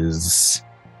is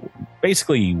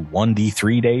basically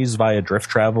 1d3 days via drift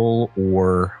travel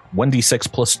or 1d6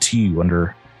 +2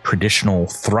 under traditional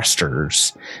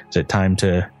thrusters. Is it time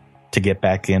to get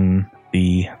back in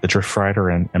the Drift Rider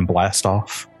and blast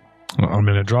off? Well, I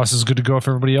mean, Dross is good to go if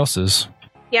everybody else is.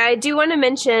 Yeah, I do want to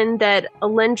mention that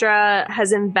Alindra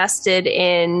has invested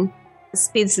in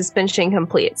speed suspension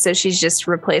complete, so she's just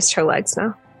replaced her legs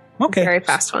now. Okay. Very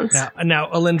fast ones. Now,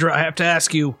 Alindra, I have to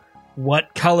ask you,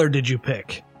 what color did you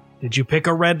pick? Did you pick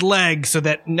a red leg so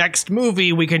that next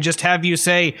movie we can just have you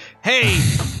say, "Hey,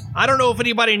 I don't know if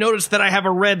anybody noticed that I have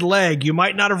a red leg. You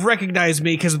might not have recognized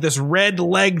me because of this red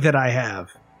leg that I have."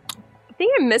 I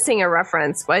think I'm missing a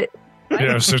reference. What?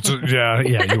 Yeah, so yeah,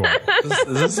 you are.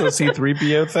 Is this a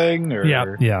C-3PO thing? Or? Yeah.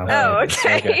 Oh,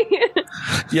 okay.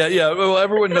 Yeah. Well,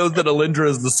 everyone knows that Alindra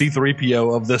is the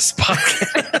C-3PO of this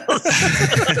podcast.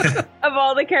 Of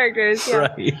all the characters, yeah.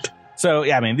 Right. So,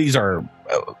 yeah, I mean, these are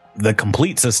the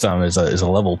complete system is a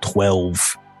level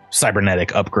 12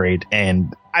 cybernetic upgrade.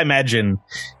 And I imagine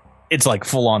it's like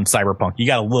full on cyberpunk. You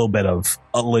got a little bit of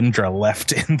Alindra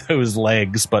left in those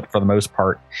legs, but for the most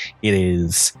part, it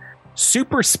is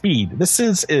super speed.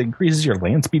 It increases your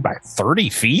land speed by 30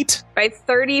 feet. By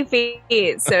 30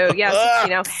 feet. So, yes,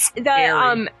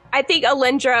 I think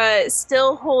Alindra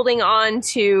still holding on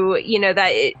to,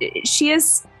 that she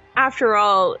is, after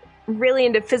all, really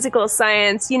into physical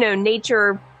science.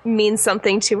 Nature means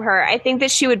something to her. I think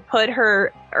that she would put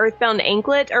her earthbound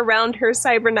anklet around her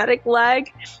cybernetic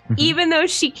leg, even though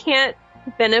she can't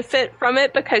benefit from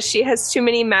it because she has too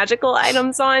many magical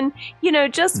items on,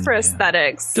 just for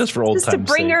aesthetics. Just for old times' to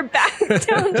bring sake. her back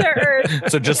down to earth.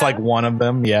 So just like one of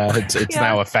them, it's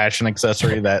now a fashion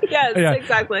accessory that. Yes, Yeah.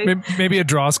 exactly. Maybe a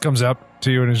Dross comes up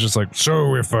to you and is just like,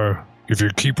 "So if you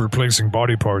keep replacing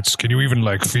body parts, can you even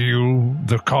feel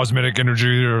the cosmetic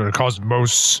energy or the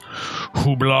cosmos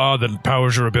hoopla that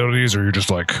powers your abilities, or you're just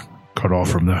cut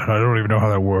off from that? I don't even know how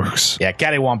that works." Yeah,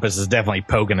 Cattywampus is definitely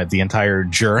poking it the entire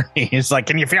journey. He's like,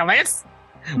 "Can you feel this?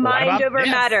 Mind over this?"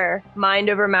 matter. Mind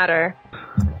over matter.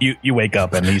 You wake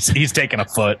up and he's taking a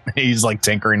foot. He's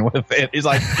tinkering with it. He's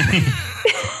like,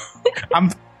 "I'm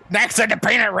next to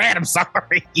paint it red. I'm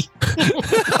sorry."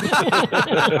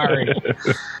 Sorry.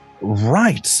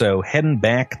 Right. So heading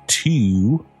back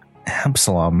to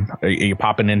Absalom, are you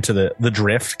popping into the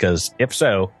drift? Because if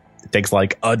so, it takes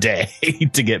a day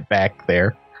to get back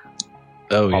there.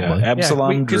 Oh, yeah. Probably.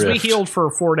 Absalom Because we Drift. healed for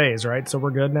 4 days, right? So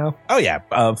we're good now? Oh yeah,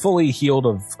 fully healed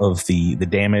of the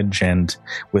damage, and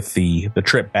with the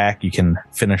trip back, you can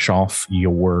finish off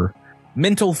your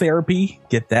mental therapy,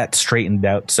 get that straightened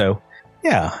out. So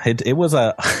yeah, it was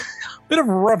a bit of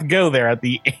a rough go there at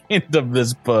the end of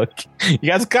this book. You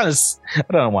guys kind of,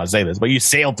 I don't want to say this, but you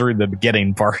sailed through the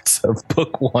beginning parts of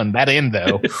book 1. That end,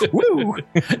 though, woo!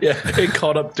 Yeah, it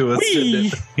caught up to us.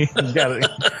 Whee! got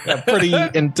pretty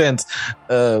intense.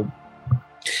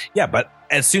 Yeah, but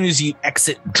as soon as you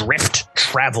exit drift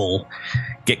travel,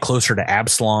 get closer to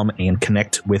Absalom and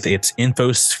connect with its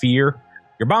infosphere,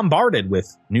 you're bombarded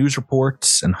with news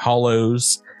reports and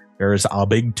hollows. There's a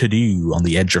big to-do on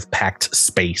the edge of packed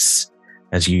space.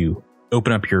 As you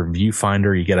open up your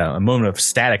viewfinder, you get a moment of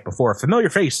static before familiar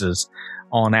faces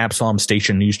on Absalom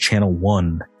Station News Channel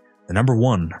 1. The number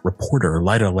 1 reporter,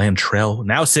 Lyda Lantrell,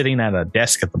 now sitting at a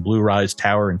desk at the Blue Rise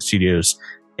Tower in Studios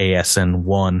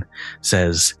ASN1,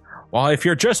 says, "Well, if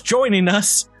you're just joining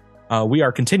us, we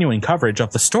are continuing coverage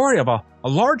of the story of a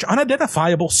large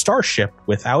unidentifiable starship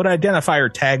without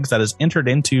identifier tags that has entered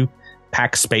into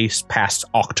pack space past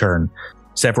Octurne.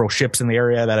 Several ships in the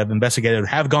area that have investigated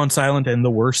have gone silent, and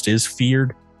the worst is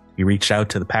feared. We reached out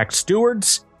to the pack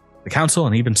stewards, the council,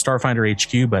 and even Starfinder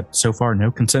HQ, but so far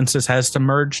no consensus has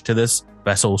emerged to this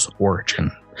vessel's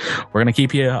origin. We're going to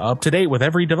keep you up to date with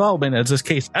every development as this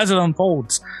case as it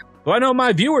unfolds. Though I know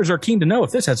my viewers are keen to know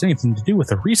if this has anything to do with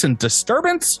the recent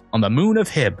disturbance on the moon of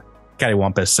Hib."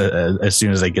 Cattywampus, as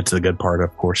soon as they get to the good part,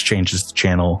 of course, changes the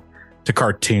channel to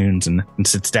cartoons and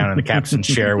sits down in the captain's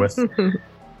chair with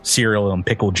cereal and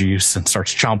pickle juice and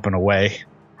starts chomping away.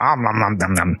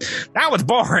 That was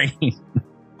boring.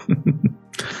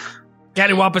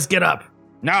 Cattywampus, get up.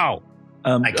 No.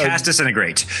 I cast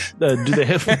disintegrate. Do they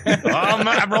have?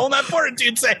 I'm rolling that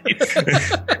fortitude save.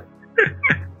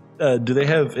 Do they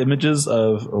have images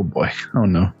of? Oh boy! Oh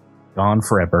no! Gone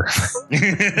forever.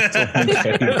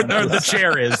 The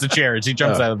chair is. He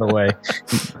jumps out of the way.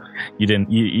 You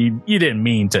didn't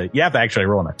mean to. You have to actually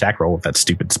roll an attack roll with that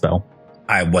stupid spell.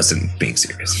 I wasn't being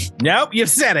serious. Nope, you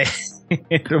said it.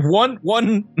 One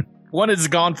is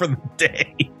gone for the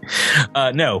day.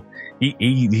 No.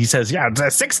 He says, yeah, it's a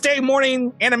 6-day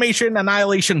morning animation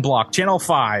annihilation block, Channel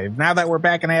 5. Now that we're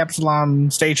back in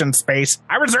Absalom Station space,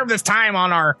 I reserved this time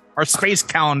on our space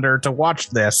calendar to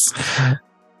watch this.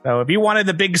 So if you wanted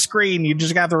the big screen, you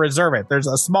just got to reserve it. There's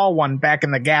a small one back in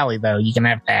the galley, though. You can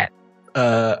have that.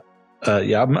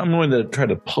 Yeah, I'm going to try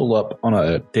to pull up on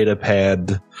a data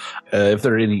pad if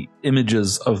there are any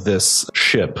images of this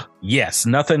ship. Yes,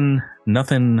 nothing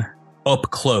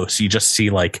up close. You just see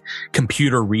like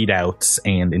computer readouts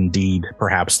and indeed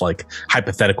perhaps like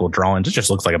hypothetical drawings. It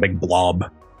just looks like a big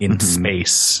blob in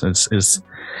space as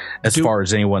far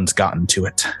as anyone's gotten to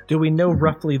it. Do we know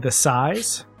roughly the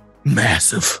size?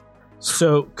 Massive.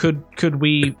 So could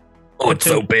we? Oh, it's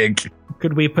so big.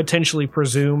 Could we potentially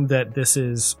presume that this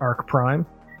is Arc Prime?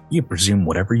 You presume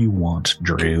whatever you want,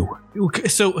 Drew.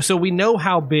 So we know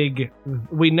how big.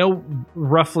 We know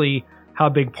roughly how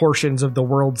big portions of the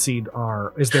world seed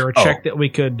are. Is there a check that we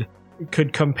could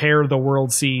compare the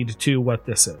world seed to what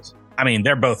this is? I mean,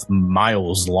 they're both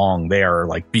miles long. They are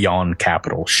like beyond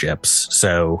capital ships.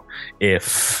 So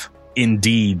if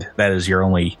indeed that is your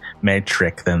only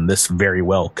metric, then this very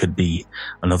well could be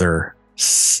another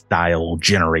style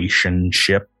generation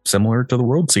ship similar to the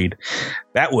world seed.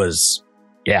 That was,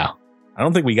 yeah. I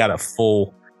don't think we got a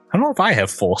full, I don't know if I have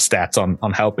full stats on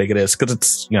how big it is, because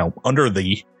it's, under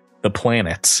the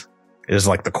planet. It is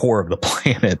like the core of the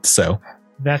planet. So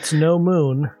that's no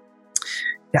moon.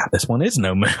 Yeah, this one is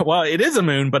no moon. Well, it is a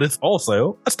moon, but it's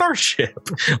also a starship.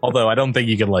 Although I don't think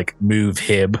you can like move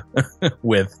Hib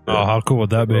with. How cool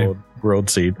would that be? World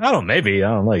seed. I don't know. Maybe, I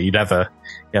don't know. You have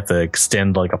to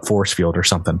extend like a force field or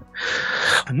something.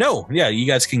 No, yeah, you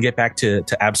guys can get back to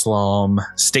Absalom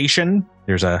Station.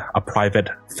 There's a private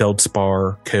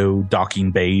Feldspar Co.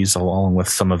 docking bays along with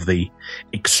some of the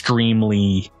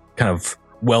extremely kind of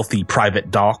wealthy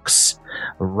private docks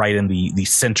right in the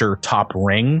center top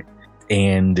ring.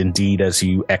 And indeed, as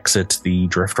you exit the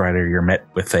Drift Rider, you're met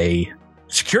with a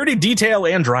security detail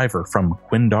and driver from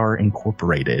Quindar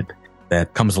Incorporated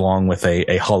that comes along with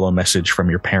a hollow message from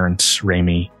your parents,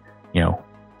 Raimi,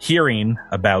 hearing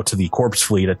about the corpse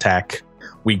fleet attack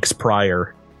weeks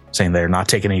prior, saying they're not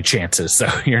taking any chances. So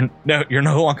you're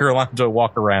no longer allowed to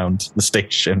walk around the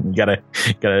station. You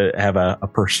gotta have a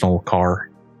personal car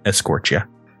escort you.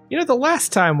 The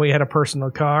last time we had a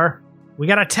personal car, we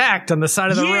got attacked on the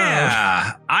side of the road.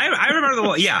 Yeah, I remember the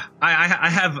one. Yeah, I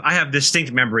have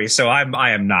distinct memory, so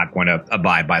I am not going to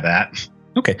abide by that.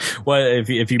 Okay, well, if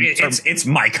you it's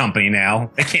my company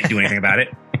now, they can't do anything about it.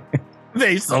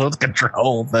 They still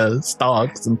control the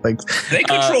stocks and things. They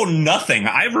control nothing.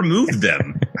 I removed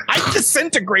them. I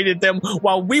disintegrated them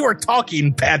while we were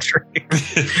talking, Patrick.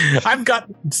 I've got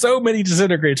so many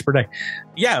disintegrates per day.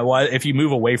 Yeah, well, if you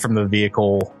move away from the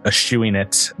vehicle, eschewing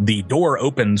it, the door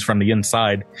opens from the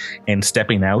inside, and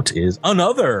stepping out is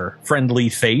another friendly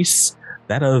face,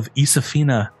 that of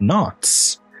Isafina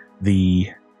Knotts, the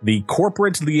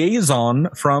corporate liaison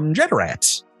from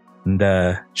Jedorat.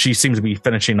 And she seems to be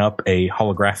finishing up a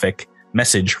holographic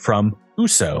message from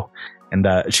Uso. And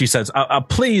she says,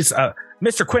 please,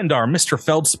 Mr. Quindar, Mr.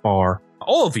 Feldspar,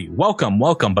 all of you, welcome.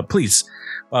 But please,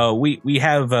 we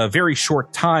have a very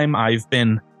short time. I've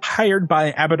been hired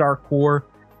by Abadar Corps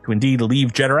to indeed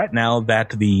leave Jedorat now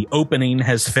that the opening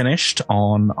has finished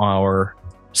on our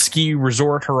ski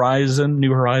resort horizon,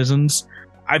 New Horizons.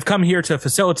 I've come here to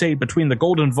facilitate between the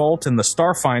Golden Vault and the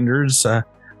Starfinders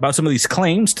about some of these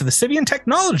claims to the Civian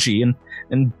technology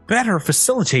and better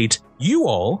facilitate you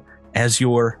all as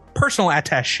your personal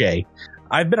attaché.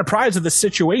 I've been apprised of the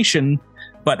situation,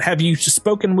 but have you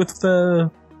spoken with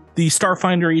the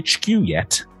Starfinder HQ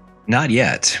yet? Not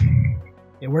yet.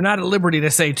 Yeah, we're not at liberty to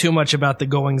say too much about the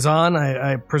goings-on.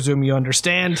 I presume you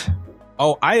understand.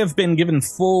 Oh, I have been given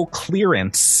full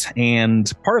clearance,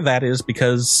 and part of that is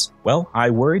because, well, I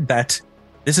worried that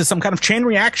this is some kind of chain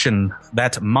reaction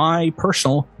that my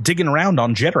personal digging around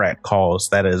on Jedorat calls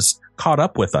that has caught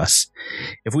up with us.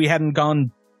 If we hadn't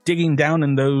gone digging down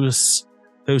in those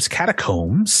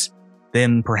catacombs,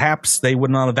 then perhaps they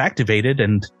would not have activated,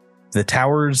 and the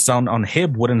towers on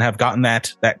Hib wouldn't have gotten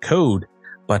that code.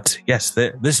 But yes,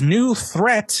 this new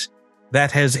threat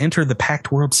that has entered the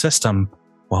Pact World system,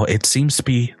 well, it seems to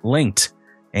be linked,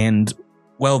 and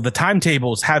well, the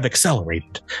timetables have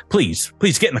accelerated. Please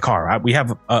get in the car. We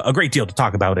have a great deal to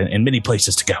talk about and many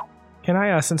places to go. Can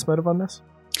I sense motive on this?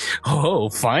 Oh,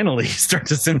 finally start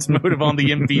to sense motive on the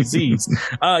NPCs.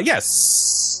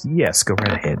 Yes, go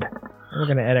right ahead. We're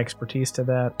going to add expertise to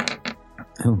that.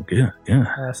 Oh, good,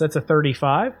 yeah. So that's a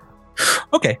 35.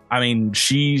 Okay, I mean,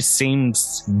 she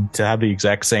seems to have the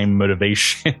exact same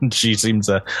motivation. She seems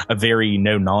a very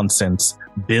no-nonsense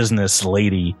business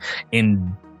lady.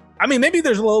 And I mean, maybe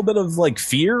there's a little bit of like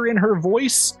fear in her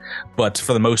voice, but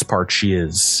for the most part, she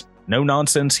is no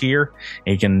nonsense here.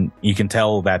 And you can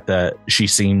tell that she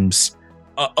seems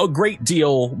a great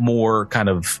deal more kind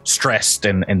of stressed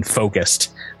and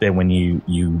focused than when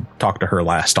you talked to her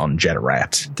last on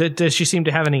Jedorat. Does she seem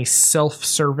to have any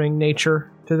self-serving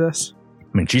nature to this?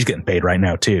 I mean, she's getting paid right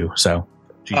now too, so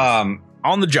she's on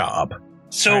the job.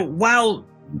 So Right. While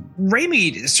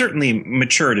Raimi certainly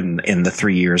matured in the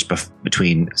 3 years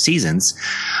between seasons,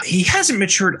 he hasn't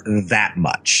matured that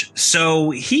much.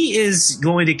 So he is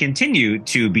going to continue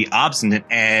to be obstinate,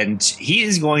 and he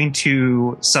is going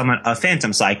to summon a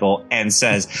phantom cycle and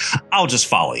says, I'll just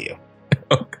follow you.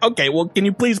 Okay, well, can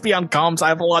you please be on comms? I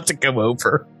have a lot to go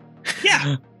over.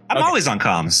 Yeah, I'm Okay. always on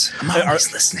comms. I'm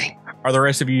always listening. Are the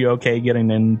rest of you okay getting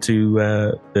into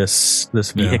this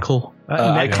vehicle?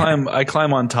 I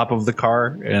climb on top of the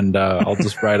car, and I'll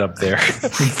just ride up there.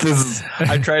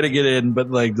 I try to get in,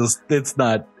 but like this, it's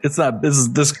not. This.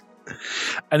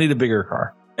 I need a bigger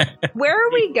car. Where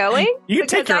are we going? You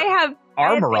take your I have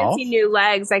armor off. fancy new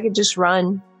legs. I could just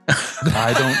run.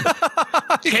 I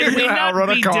don't. Can we not outrun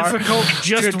a be car? difficult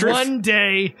just Drift- one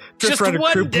day? Just run a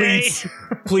one crew, day.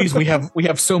 Please, we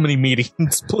have so many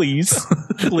meetings. Please.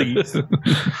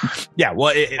 Yeah,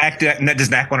 well, Does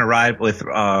Knack want to ride with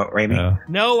Raimi? Yeah.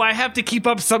 No, I have to keep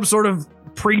up some sort of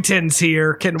pretense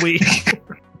here. Can we?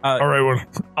 All right, well,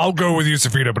 I'll go with you,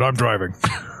 Safina, but I'm driving.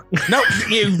 no,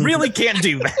 you really can't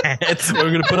do that. We're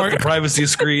gonna put up the privacy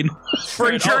screen For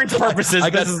insurance purposes, I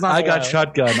got allowed.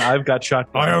 shotgun. I've got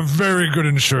shotgun. I have very good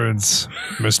insurance,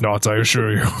 Miss Knotts, I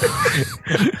assure you.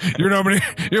 You know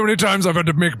how many times I've had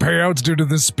to make payouts due to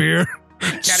this spear? So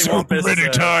Cattywampus, many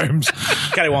times.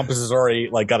 Cattywampus has already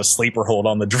like got a sleeper hold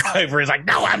on the driver. He's like,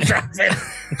 no, I'm driving.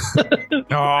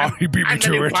 Oh, he beat me I'm the to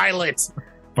new it. pilot.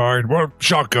 Fine, well,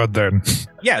 shotgun then.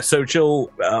 Yeah, so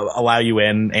she'll allow you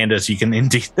in, and as you can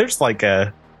indeed, there's like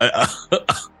a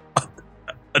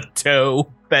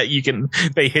toe that you can.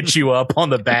 They hit you up on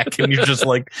the back, and you're just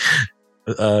like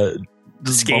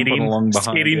Just skating bumping along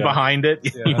behind it.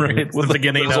 Yeah. Right, with the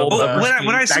beginning those of old- When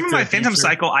I Back summon to my the Phantom Future.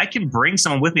 Cycle, I can bring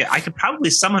someone with me. I could probably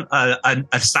summon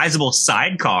a sizable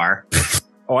sidecar.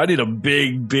 Oh, I need a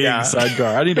big Yeah.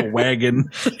 sidecar. I need a wagon.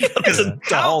 Because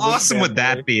how haul this awesome bad would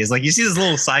that boy. be? Is like you see this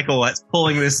little cycle that's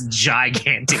pulling this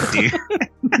gigantic dude.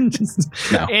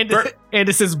 No. And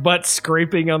it's his butt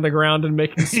scraping on the ground and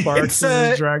making sparks It's, as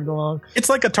he's dragged along. It's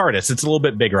like a TARDIS. It's a little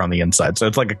bit bigger on the inside, so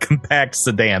it's like a compact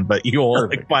sedan, but you all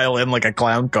like pile in like a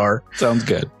clown car. Sounds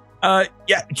good.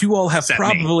 Yeah, you all have Except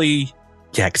probably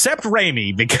except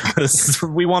Raimi, because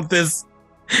we want this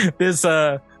this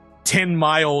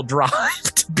 10-mile drive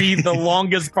to be the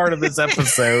longest part of this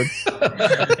episode,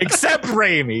 except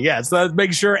Raimi. Yes, let's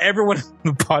make sure everyone in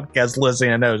the podcast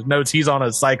listening knows he's on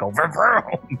a cycle. Vroom, vroom.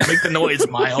 Make the noise,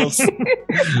 Miles.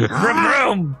 Vroom,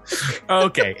 vroom.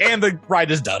 Okay, and the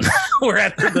ride is done. We're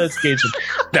at the station.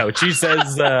 No, she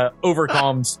says over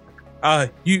comms,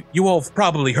 you all have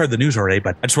probably heard the news already,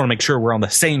 but I just want to make sure we're on the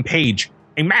same page.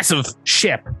 A massive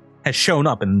ship has shown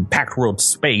up in Pact World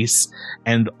space,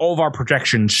 and all of our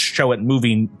projections show it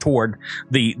moving toward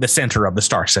the center of the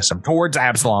star system, towards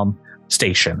Absalom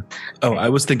Station. Oh, I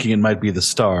was thinking it might be the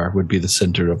star would be the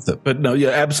center of the... But no, yeah,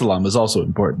 Absalom is also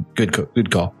important.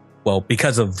 Good call. Well,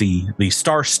 because of the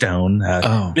Star Stone,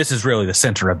 this is really the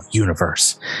center of the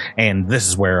universe, and this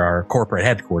is where our corporate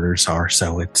headquarters are,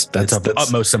 so it's of the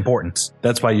utmost importance.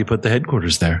 That's why you put the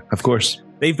headquarters there, of course.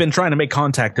 They've been trying to make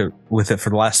contact with it for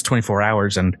the last 24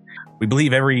 hours, and we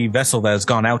believe every vessel that has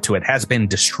gone out to it has been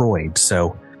destroyed,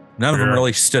 so none of them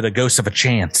really stood a ghost of a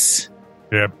chance.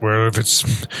 Yeah, well, if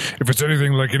it's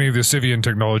anything like any of the Civian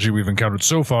technology we've encountered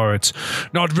so far, it's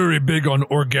not very big on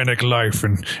organic life,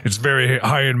 and it's very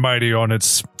high and mighty on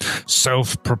its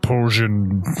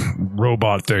self-propulsion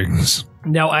robot things.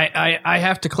 Now, I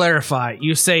have to clarify.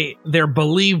 You say they're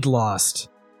believed lost.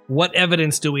 What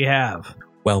evidence do we have?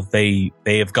 Well, they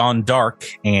have gone dark,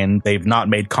 and they've not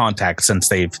made contact since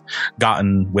they've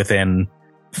gotten within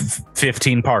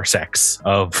 15 parsecs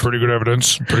of pretty good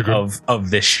evidence. Pretty good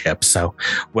of this ship. So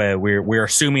we're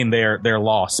assuming they're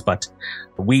lost, but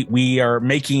we are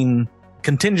making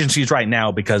contingencies right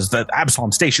now because the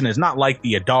Absalom Station is not like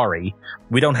the Adari.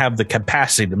 We don't have the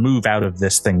capacity to move out of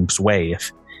this thing's way.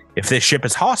 If this ship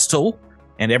is hostile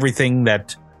and everything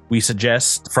that we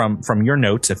suggest from your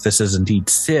notes, if this is indeed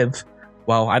Civ,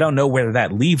 well, I don't know where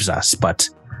that leaves us, but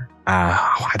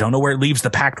I don't know where it leaves the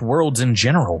Pact Worlds in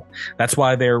general. That's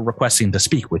why they're requesting to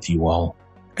speak with you all.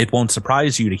 It won't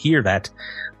surprise you to hear that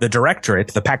the Directorate,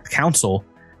 the Pact Council,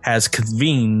 has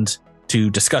convened to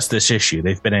discuss this issue.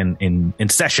 They've been in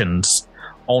sessions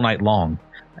all night long.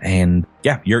 And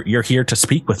yeah, you're here to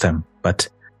speak with them. But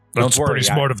that's pretty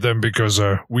smart of them because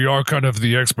we are kind of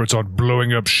the experts on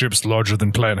blowing up ships larger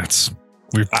than planets.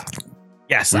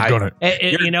 Yes, we've done it.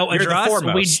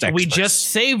 Adras, we just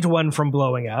saved one from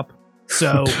blowing up.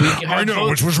 So I know,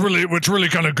 which really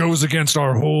kind of goes against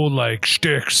our whole like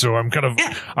shtick. So I'm kind of,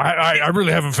 I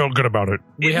really haven't felt good about it.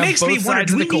 It makes me wonder: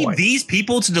 do we need these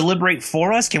people to deliberate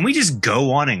for us? Can we just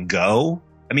go on and go?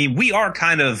 I mean, we are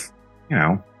kind of,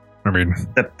 I mean,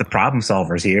 the problem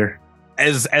solvers here.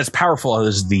 As powerful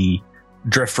as the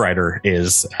Drift Rider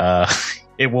is,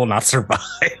 it will not survive.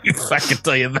 I can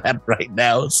tell you that right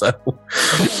now. So,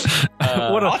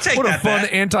 what a fun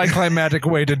anticlimactic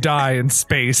way to die in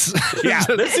space. Yeah,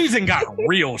 this season got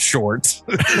real short.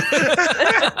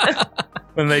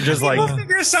 When they just we'll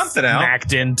figure something out.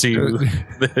 Backed into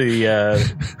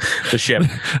the ship.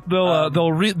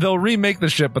 They'll remake the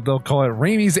ship, but they'll call it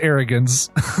Raimi's Arrogance.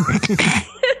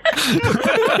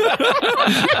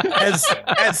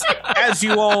 as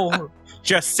you all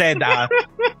just said,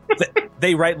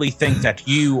 they rightly think that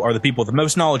you are the people with the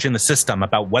most knowledge in the system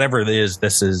about whatever it is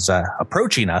this is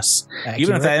approaching us. Accurate.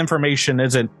 Even if that information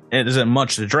isn't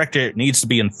much, the Director needs to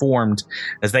be informed,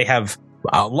 as they have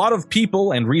a lot of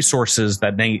people and resources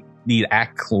that they need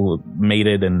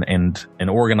acclimated and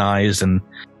organized. And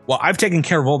well, I've taken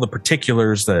care of all the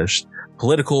particulars, the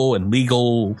political and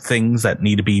legal things that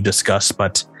need to be discussed,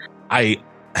 but I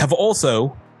have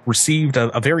also received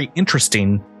a very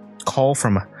interesting call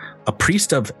from a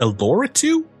priest of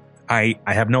Eldoritu. I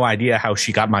have no idea how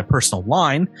she got my personal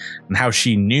line and how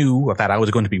she knew that I was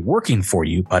going to be working for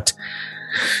you, but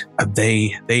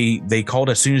they called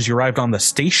as soon as you arrived on the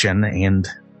station, and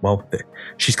well,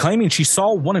 she's claiming she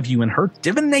saw one of you in her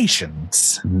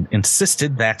divinations and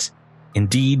insisted that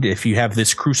indeed, if you have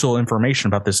this crucial information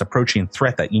about this approaching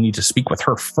threat, that you need to speak with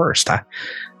her first. I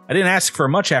didn't ask for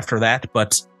much after that,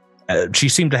 but she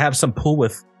seemed to have some pull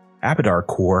with Abadar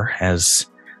Corps, as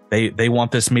they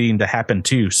want this meeting to happen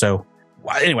too. So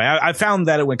anyway, I found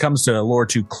that when it comes to Lore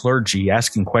 2 clergy,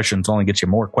 asking questions only gets you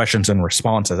more questions and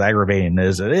response, as aggravating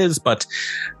as it is. But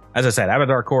as I said,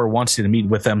 Abadar Corps wants you to meet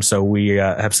with them, so we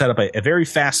have set up a very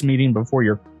fast meeting before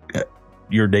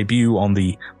your debut on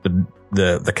the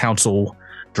council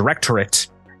directorate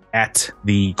at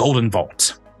the Golden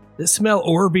Vault. Does it smell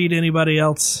Orby to anybody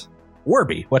else?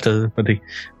 Orby? What do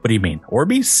you mean?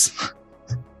 Orbeez?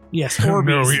 Yes,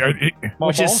 Orbeez. No,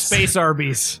 which is Space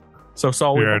Arby's. So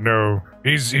solid. Yeah, no.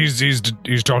 He's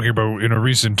talking about in a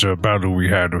recent battle we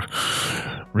had.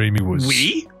 Raimi was.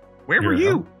 We? Where were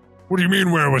you? What do you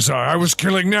mean, where was I? I was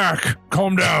killing Knack.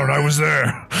 Calm down, I was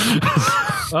there.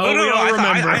 Oh, we all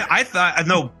remember. I thought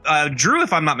no. Drew,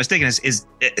 if I'm not mistaken, is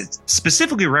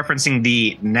specifically referencing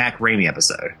the Knack Raimi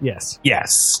episode. Yes.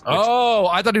 Yes. Oh,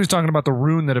 I thought he was talking about the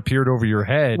rune that appeared over your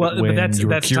head Well, when but that's you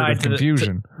were that's cured tied of to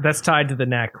confusion. that's tied to the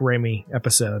Knack Raimi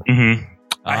episode. Mm-hmm.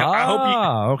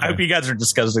 I hope you guys are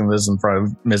discussing this in front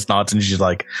of Miss Knotts, and she's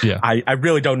like, Yeah. I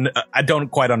really don't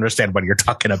quite understand what you're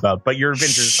talking about, but your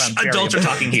adventures sound very Adults are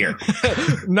talking here.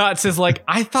 Knotts is like,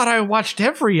 I thought I watched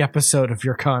every episode of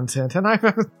your content, and I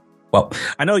Well,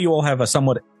 I know you all have a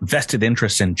somewhat vested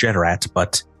interest in Jedrat,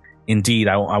 but indeed,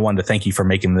 I wanted to thank you for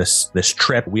making this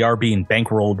trip. We are being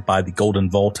bankrolled by the Golden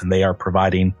Vault, and they are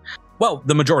providing, well,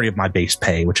 the majority of my base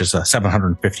pay, which is a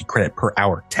 750 credit per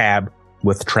hour tab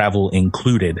with travel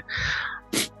included.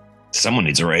 Someone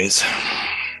needs a raise.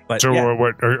 But So, yeah.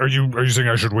 what are you saying?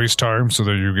 I should waste time so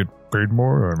that you get paid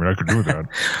more? I mean, I could do that.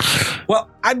 Well,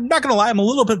 I'm not going to lie. I'm a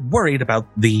little bit worried about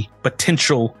the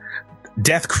potential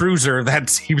death cruiser that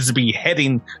seems to be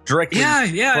heading directly for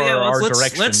our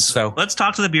direction. Let's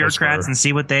talk to the bureaucrats and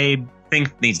see what they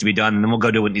think needs to be done, and then we'll go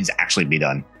do what needs to actually be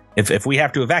done. If we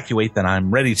have to evacuate, then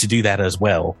I'm ready to do that as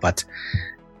well. But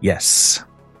yes.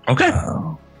 Okay.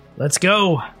 let's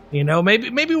go. You know,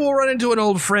 maybe we'll run into an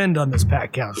old friend on this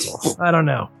pack council. I don't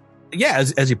know. Yeah,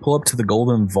 as you pull up to the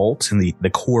Golden Vault in the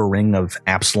core ring of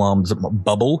Absalom's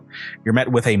bubble, you're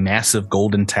met with a massive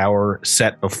golden tower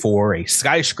set before a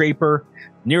skyscraper,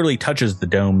 nearly touches the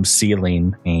dome's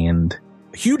ceiling, and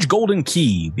a huge golden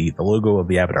key, the logo of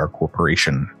the Abadar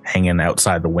Corporation, hanging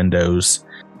outside the windows,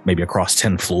 maybe across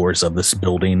 10 floors of this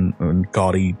building, and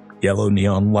gaudy yellow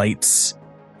neon lights.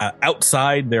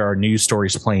 Outside, there are news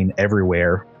stories playing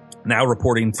everywhere. Now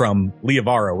reporting from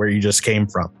Leovara, where you just came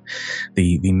from,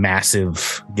 the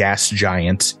massive gas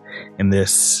giant, and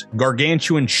this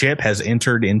gargantuan ship has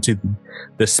entered into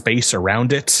the space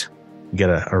around it. You get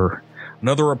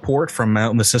another report from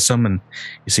out in the system, and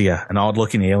you see an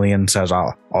odd-looking alien says,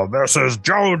 "This is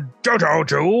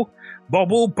Jojo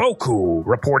Bubble Boku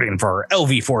reporting for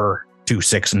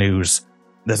LV426 News.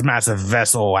 This massive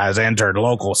vessel has entered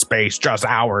local space just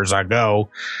hours ago.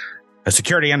 The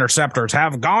security interceptors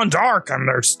have gone dark, and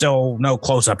there's still no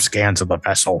close-up scans of the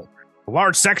vessel.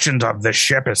 Large sections of this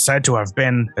ship is said to have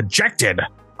been ejected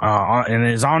and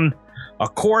is on a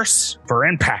course for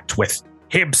impact with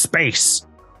Hib space.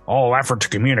 All effort to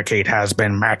communicate has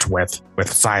been met with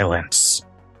silence."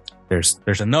 There's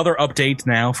another update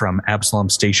now from Absalom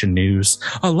Station News.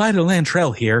 Lyda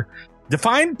Lantrell here.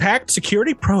 Defying pact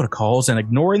security protocols and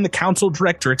ignoring the Council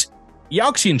Directorate,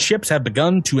 Eoxian ships have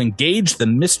begun to engage the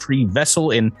mystery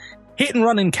vessel in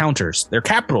hit-and-run encounters. They're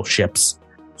capital ships.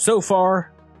 So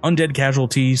far, undead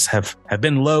casualties have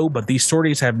been low, but these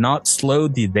sorties have not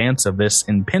slowed the advance of this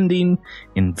impending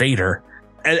invader.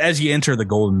 As you enter the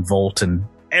Golden Vault, and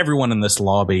everyone in this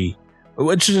lobby,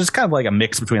 which is kind of like a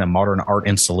mix between a modern art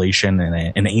installation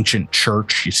and an ancient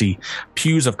church. You see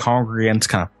pews of congregants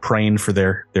kind of praying for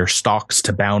their stocks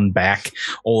to bound back,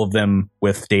 all of them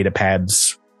with data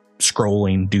pads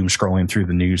doom scrolling through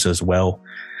the news as well.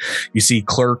 You see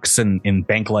clerks and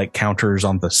bank-like counters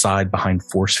on the side behind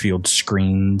force field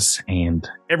screens, and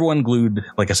everyone glued,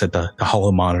 like I said, to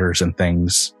hollow monitors and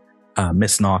things.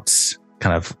 Miss Knotts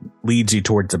kind of leads you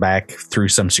towards the back through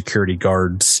some security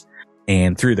guards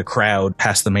and through the crowd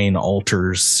past the main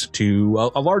altars to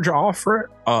a larger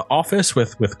office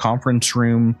with conference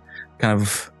room kind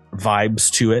of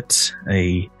vibes to it.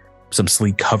 Some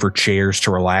sleek hover chairs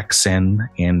to relax in,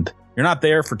 and you're not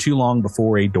there for too long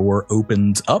before a door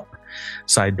opens up,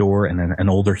 side door, and an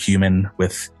older human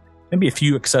with maybe a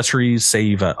few accessories,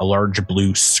 save a large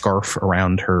blue scarf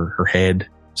around her head,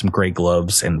 some gray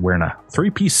gloves, and wearing a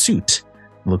 3-piece suit.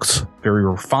 Looks very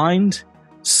refined,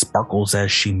 sparkles as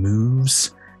she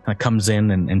moves, kind of comes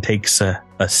in and takes a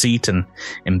seat and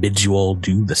bids you all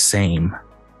do the same.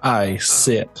 I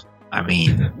sit. I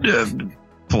mean,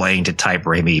 playing to type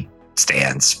Raimi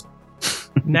stands.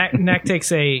 Knack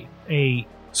takes a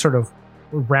sort of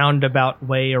roundabout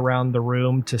way around the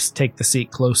room to take the seat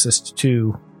closest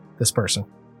to this person.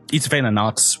 Isafena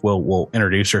Knotts will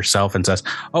introduce herself and says,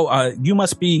 you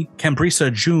must be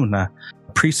Cambrisa June,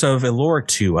 priest of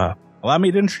Elortu. Allow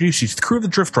me to introduce you to the crew of the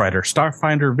Driftrider,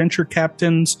 Starfinder venture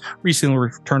captains, recently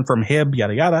returned from Hib,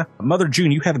 yada yada. Mother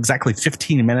June, you have exactly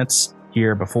 15 minutes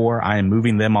here before I am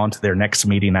moving them on to their next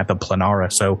meeting at the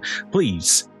Planara, so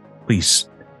please,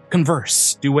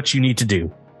 converse, do what you need to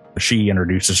do. She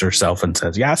introduces herself and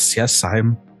says, yes,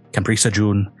 I'm Cambrisa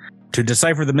June. To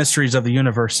decipher the mysteries of the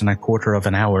universe in a quarter of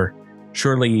an hour.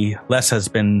 Surely less has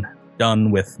been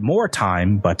done with more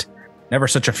time, but never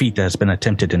such a feat has been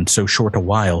attempted in so short a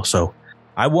while, so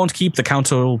I won't keep the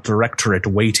Council Directorate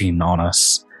waiting on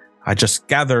us. I just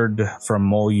gathered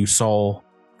from all you saw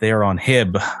there on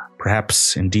Hib,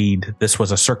 perhaps indeed this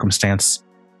was a circumstance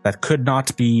that could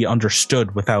not be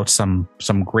understood without some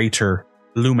greater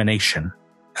illumination.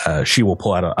 She will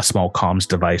pull out a small comms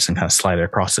device and kind of slide it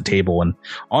across the table, and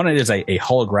on it is a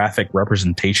holographic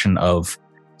representation of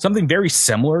something very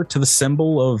similar to the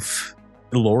symbol of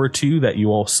Eloratu that you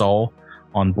all saw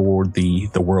on board the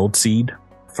World Seed.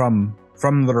 From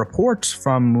the report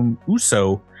from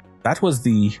Uso, that was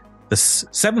the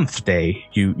 7th day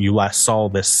you last saw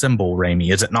this symbol,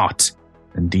 Raimi, is it not?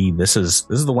 Indeed, this is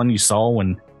the one you saw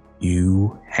when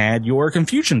you had your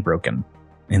confusion broken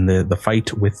in the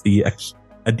fight with the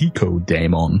Adiko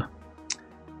Daemon.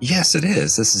 Yes, it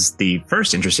is. This is the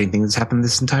first interesting thing that's happened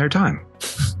this entire time.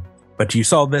 But you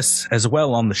saw this as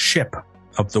well on the ship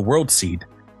of the World Seed,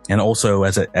 and also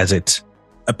as it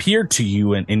appeared to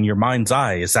you in your mind's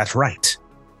eye. Is that right?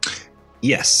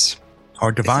 Yes.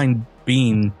 Our divine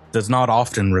being does not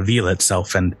often reveal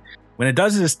itself, and when it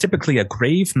does, it is typically a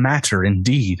grave matter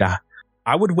indeed.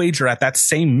 I would wager at that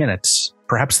same minute,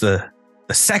 perhaps the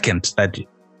second that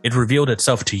it revealed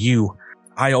itself to you,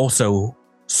 I also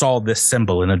saw this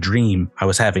symbol in a dream I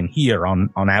was having here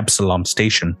on Absalom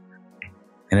Station.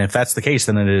 And if that's the case,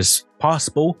 then it is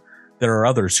possible there are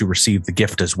others who received the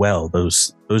gift as well,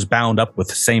 those bound up with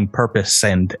the same purpose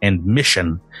and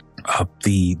mission.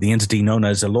 The entity known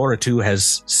as Eloratu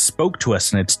has spoke to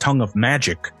us in its tongue of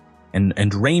magic, and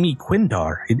Raimi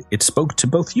Quindar, it spoke to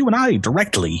both you and I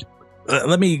directly.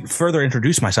 Let me further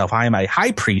introduce myself. I am a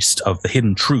high priest of the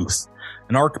Hidden Truth,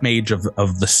 an archmage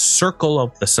of the Circle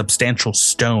of the Substantial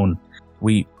Stone.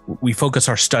 We focus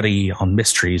our study on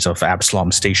mysteries of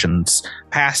Absalom Station's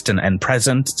past and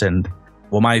present, and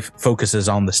my focus is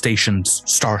on the station's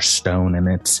Starstone and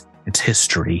its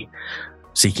history,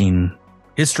 seeking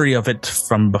history of it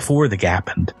from before the gap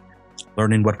and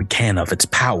learning what we can of its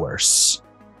powers.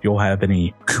 Do you all have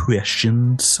any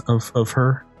questions of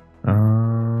her?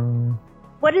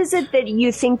 What is it that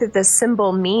you think that this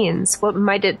symbol means? What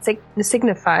might it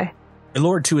signify?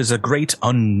 Eloratu is a great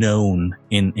unknown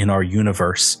in our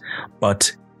universe,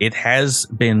 but it has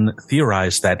been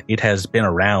theorized that it has been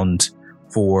around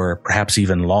for perhaps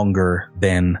even longer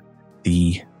than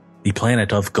the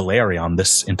planet of Galarion.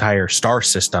 This entire star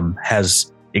system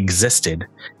has existed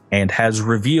and has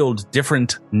revealed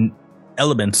different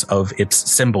elements of its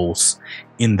symbols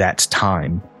in that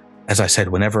time. As I said,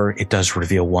 whenever it does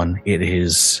reveal one, it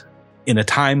is in a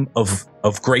time of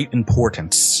great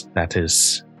importance. That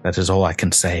is all I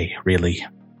can say, really.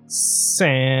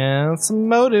 Sense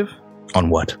motive. On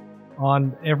what?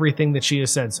 On everything that she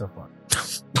has said so far.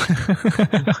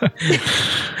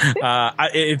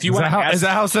 If you want, is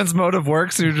that how sense motive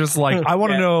works? You're just like, I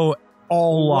want to know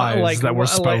all lies that were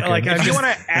spoken. If you want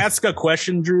to ask a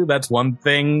question, Drew, that's one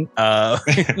thing. But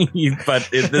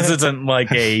this isn't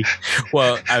like a.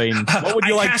 Well, I mean, what would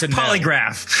you like to know?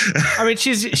 Polygraph. I mean,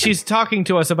 she's talking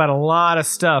to us about a lot of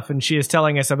stuff, and she is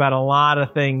telling us about a lot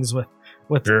of things with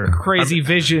crazy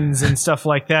visions and stuff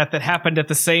like that happened at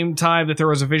the same time that there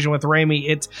was a vision with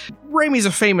Raimi. Raimi's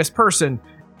a famous person.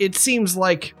 It seems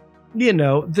like,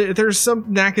 there's some.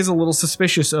 Knack is a little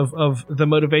suspicious of the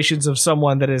motivations of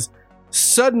someone that has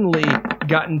suddenly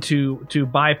gotten to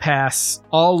bypass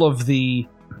all of the,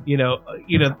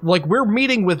 like we're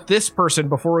meeting with this person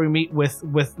before we meet with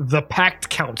the Pact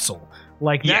Council.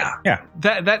 Like that. Yeah.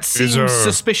 That seems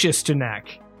suspicious to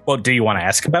Knack. Well, do you want to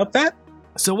ask about that?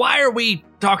 So why are we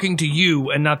talking to you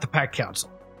and not the Pact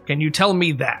Council? Can you tell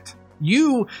me that?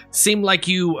 You seem like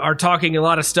you are talking a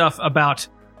lot of stuff about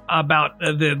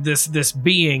this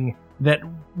being that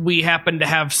we happen to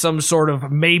have some sort of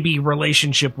maybe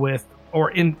relationship with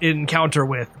or encounter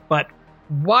with. But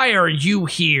why are you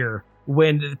here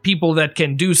when the people that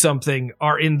can do something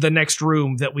are in the next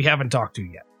room that we haven't talked to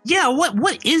yet? Yeah,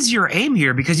 what is your aim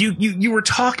here? Because you were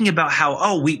talking about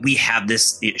how we have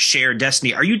this shared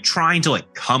destiny. Are you trying to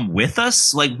come with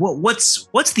us? Like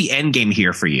what's the end game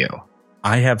here for you?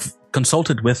 I have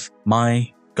consulted with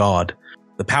my god,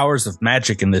 the powers of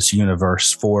magic in this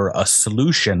universe, for a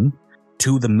solution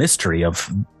to the mystery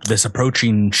of this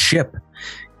approaching ship,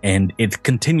 and it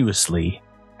continuously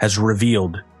has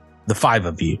revealed the 5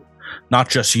 of you, not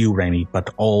just you, Raimi,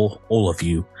 but all of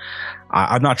you.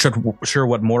 I'm not sure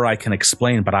what more I can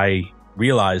explain, but I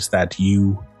realize that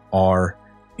you are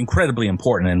incredibly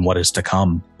important in what is to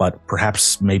come. But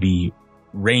perhaps maybe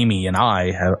Raimi and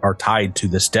I are tied to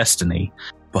this destiny.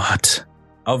 But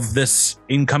of this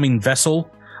incoming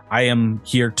vessel, I am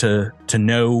here to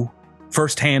know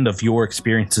firsthand of your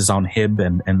experiences on Hib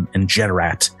and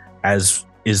Jeterat, as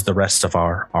is the rest of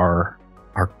our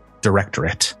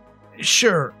directorate.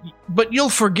 Sure, but you'll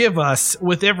forgive us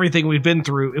with everything we've been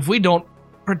through if we don't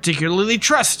particularly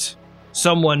trust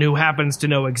someone who happens to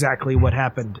know exactly what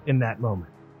happened in that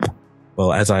moment.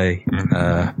 Well, as I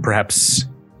perhaps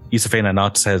Isafena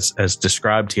Nuts has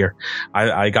described here,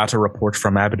 I got a report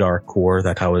from Abadar Corps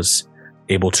that I was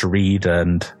able to read,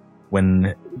 and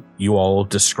when you all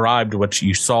described what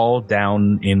you saw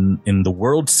down in the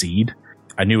World Seed,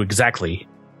 I knew exactly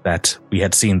that we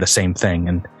had seen the same thing.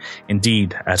 And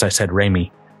indeed, as I said,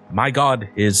 Raimi, my god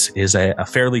is a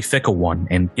fairly fickle one,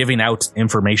 and giving out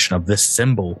information of this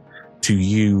symbol to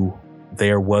you,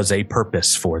 there was a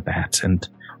purpose for that. And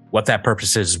what that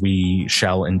purpose is, we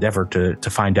shall endeavor to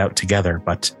find out together.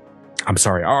 But I'm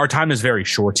sorry, our time is very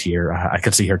short here. I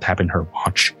can see her tapping her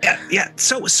watch. Yeah.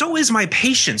 So is my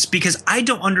patience, because I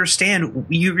don't understand.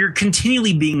 You're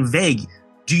continually being vague.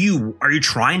 Are you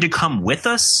trying to come with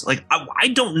us? Like, I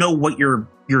don't know what you're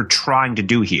trying to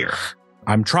do here.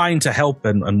 I'm trying to help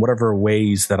in whatever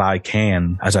ways that I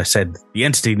can. As I said, the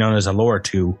entity known as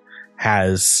Aloratu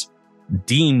has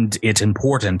deemed it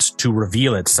important to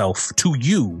reveal itself to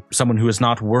you, someone who has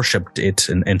not worshipped it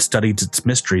and studied its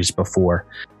mysteries before.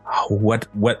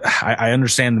 I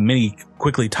understand many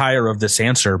quickly tire of this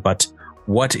answer, but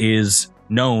what is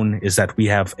known is that we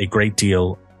have a great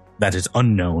deal that is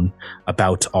unknown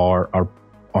about our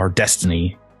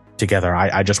destiny together.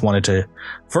 I just wanted to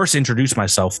first introduce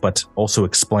myself, but also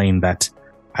explain that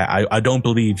I don't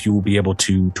believe you will be able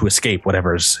to escape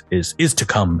whatever is to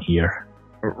come here.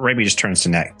 Raimi just turns to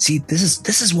Neck. See,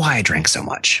 this is why I drank so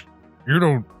much. You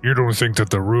don't think that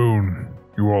the rune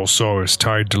you all saw is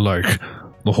tied to, like,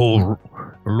 the whole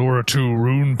Allura 2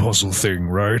 rune puzzle thing,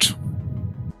 right?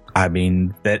 I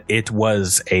mean, that it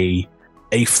was a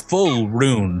full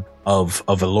rune of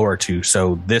Allura 2.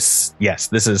 So this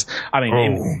is, I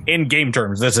mean, in game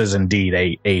terms, this is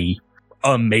indeed a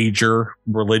major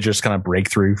religious kind of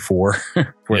breakthrough for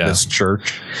this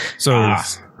church. So,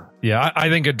 I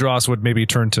think Adros would maybe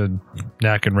turn to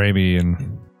Knack and Raimi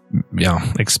and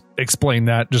explain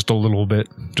that just a little bit.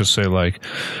 Just say, like,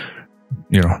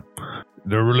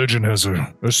 their religion has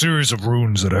a series of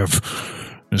runes that have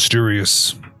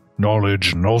mysterious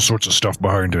knowledge and all sorts of stuff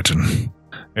behind it, and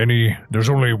there's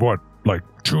only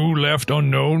 2 left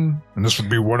unknown, and this would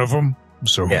be one of them.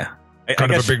 So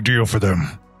kind of a big deal for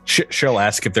them. She'll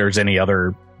ask if there's any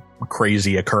other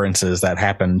crazy occurrences that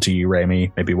happened to you,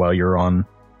 Raimi, maybe while you're on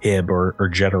Hib or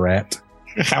Jeterat.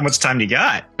 How much time do you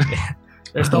got?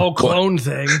 There's the whole clone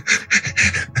thing.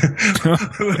 We're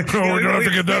gonna have to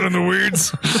get that in the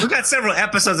weeds. We've got several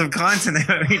episodes of content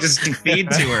that we just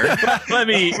feed to her. let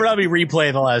me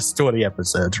replay the last 20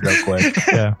 episodes real quick.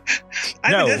 Yeah.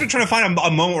 I've been trying to find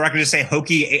a moment where I can just say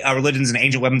hokey religions and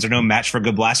ancient weapons are no match for a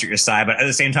good blaster at your side, but at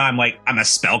the same time, like, I'm a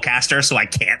spellcaster, so I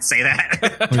can't say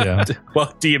that. Yeah.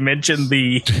 Well, do you mention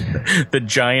the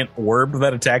giant orb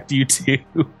that attacked you too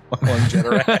on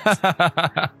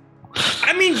Jeterat?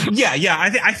 I mean,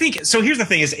 I think so. Here's the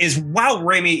thing: is while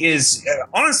Raimi is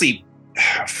honestly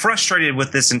frustrated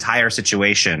with this entire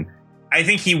situation, I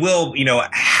think he will,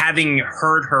 having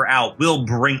heard her out, will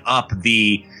bring up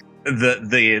the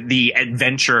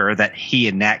adventure that he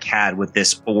and Knack had with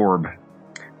this orb.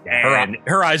 And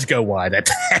her eyes go wide at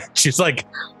that. She's like,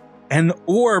 an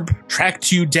orb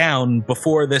tracked you down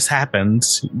before this happened.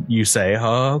 You say,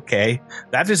 oh, okay,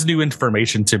 that is new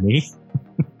information to me.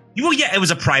 Well, yeah, it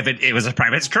was a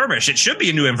private skirmish. It should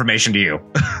be new information to you.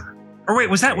 Or wait,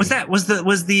 was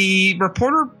the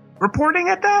reporter reporting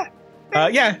at that?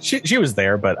 Yeah, she was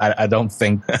there, but I don't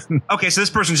think. Okay, so this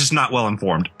person's just not well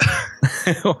informed.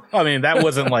 I mean, that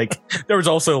wasn't like, there was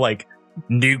also like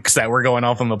nukes that were going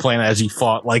off on the planet as you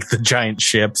fought like the giant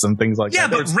ships and things like that. Yeah,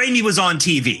 but Raimi was on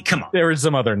TV. Come on. There was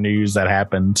some other news that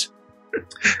happened.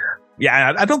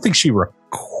 Yeah, I don't think she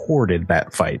recorded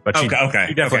that fight, but she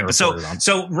definitely recorded on.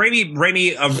 So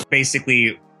Raimi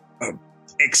basically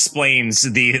explains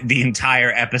the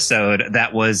entire episode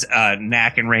that was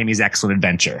Knack and Raimi's excellent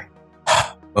adventure.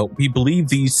 Well, we believe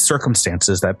these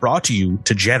circumstances that brought you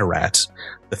to Jeterat,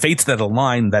 the fates that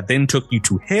aligned that then took you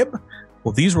to Hib,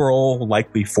 well, these were all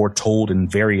likely foretold in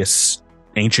various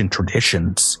ancient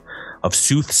traditions of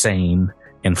soothsaying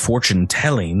and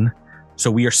fortune-telling. So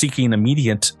we are seeking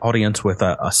immediate audience with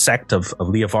a sect of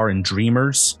Leovaran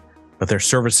dreamers, but their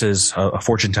services of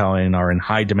fortune-telling are in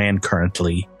high demand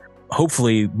currently.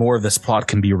 Hopefully more of this plot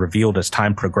can be revealed as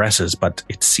time progresses, but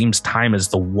it seems time is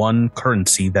the one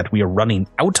currency that we are running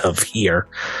out of here.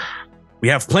 We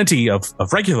have plenty of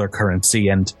regular currency,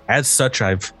 and as such,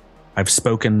 I've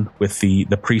spoken with the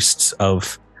priests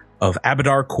of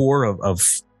Abadar Corps of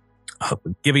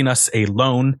giving us a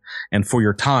loan, and for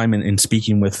your time in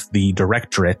speaking with the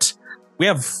directorate. We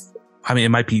have I mean, it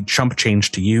might be chump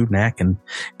change to you, Knack and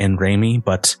Raimi,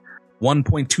 but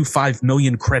 1.25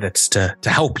 million credits to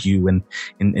help you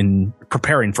in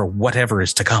preparing for whatever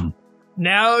is to come.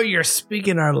 Now you're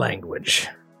speaking our language.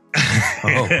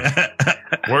 Oh.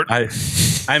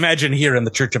 I imagine here in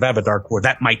the Church of Abadarkor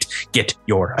that might get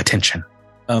your attention.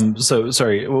 So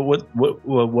sorry, what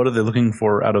are they looking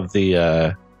for out of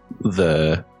the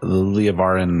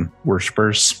Leovaran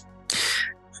worshippers?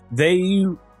 They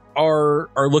are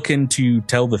looking to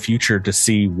tell the future to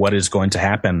see what is going to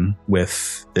happen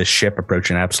with this ship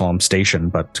approaching Absalom Station,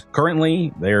 but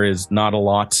currently there is not a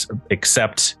lot,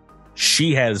 except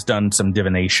she has done some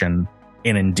divination,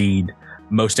 and indeed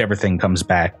most everything comes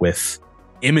back with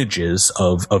images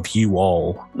of you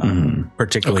all,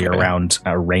 particularly around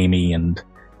Raimi and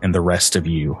the rest of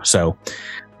you. So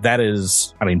that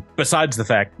is, I mean, besides the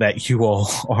fact that you all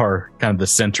are kind of the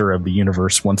center of the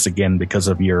universe once again because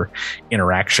of your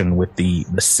interaction with the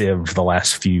Civ the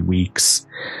last few weeks.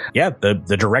 Yeah, the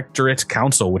Directorate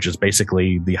Council, which is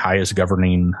basically the highest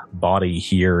governing body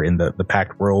here in the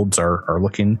Pact Worlds, are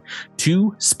looking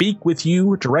to speak with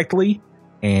you directly.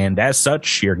 And as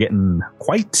such, you're getting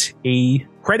quite a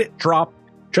credit drop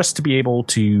just to be able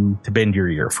to bend your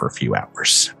ear for a few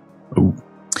hours. Ooh.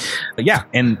 Yeah,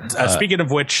 and speaking of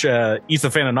which, Etha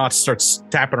Fananot starts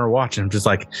tapping her watch and just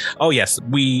like, oh yes,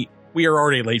 we are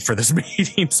already late for this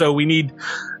meeting, so we need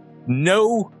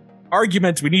no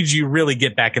arguments. We need you to really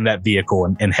get back in that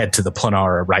vehicle and head to the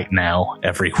Planara right now,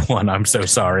 everyone. I'm so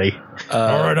sorry.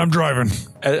 All right, I'm driving.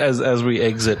 As we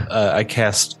exit, I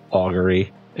cast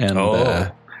Augury, and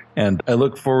I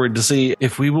look forward to see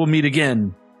if we will meet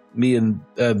again, me and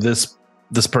this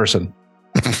person.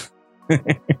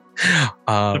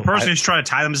 The person who's trying to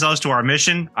tie themselves to our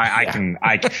mission, I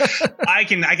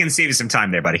can save you some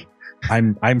time there, buddy.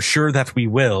 I'm sure that we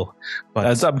will. But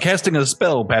as I'm casting a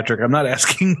spell, Patrick, I'm not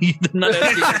asking you.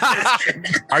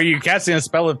 Are you casting a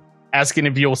spell of asking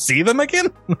if you'll see them again?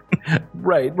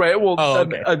 Right. Well,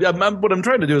 okay. What I'm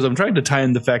trying to do is I'm trying to tie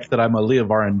in the fact that I'm a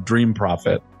Leovaran dream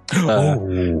prophet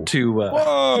to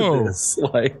this.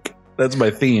 Like, that's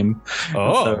my theme.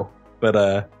 Oh, so, but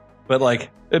like.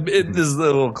 It is a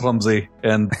little clumsy,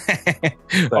 and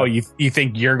oh, you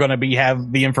think you're going to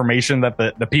have the information that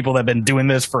the people that have been doing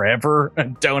this forever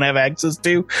don't have access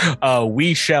to?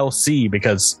 We shall see,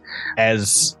 because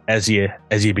as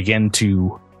you begin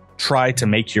to try to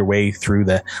make your way through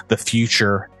the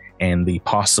future and the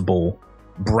possible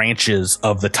branches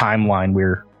of the timeline,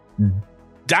 we're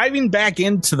diving back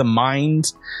into the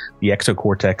mind, the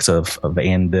exocortex of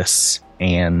Andis,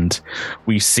 and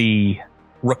we see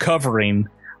recovering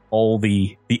all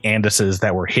the Andises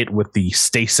that were hit with the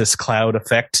stasis cloud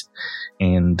effect,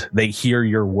 and they hear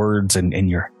your words and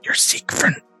your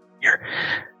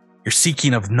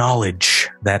seeking of knowledge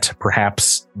that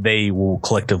perhaps they will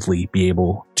collectively be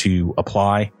able to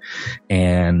apply.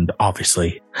 And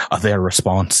obviously their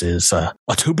response is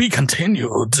to be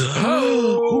continued.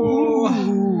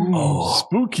 Oh,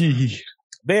 spooky.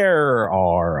 There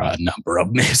are a number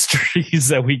of mysteries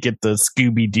that we get to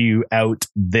Scooby-Doo out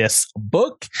this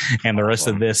book and the rest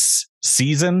of this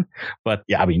season. But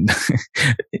yeah, I mean,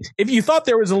 if you thought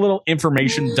there was a little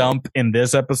information dump in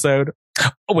this episode,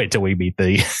 wait till we meet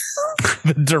the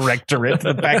directorate,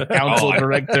 the Pact Council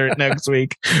directorate next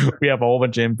week. We have a whole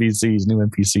bunch of NPCs, new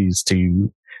NPCs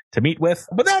to meet with.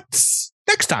 But that's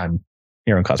next time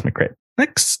here on Cosmic Crit.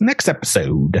 Next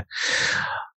episode.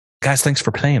 Guys, thanks for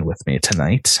playing with me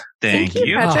tonight. Thank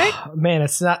you. Patrick. Oh, man,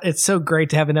 it's so great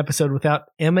to have an episode without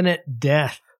imminent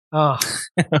death. Oh.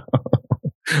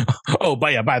 Oh,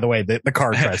 by the way, the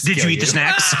car tries. Did you eat the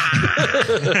snacks?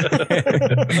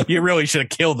 You really should have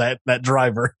killed that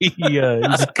driver.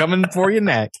 He's coming for you,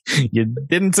 Knack. You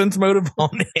didn't sense motive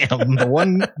on him. The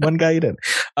one guy you didn't.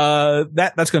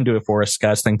 That's going to do it for us,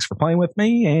 guys. Thanks for playing with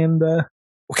me, and we'll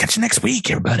catch you next week,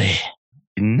 everybody.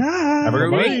 Good night. Have a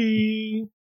good week.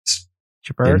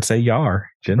 Didn't say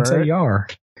yar. Didn't say yar.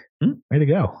 Way to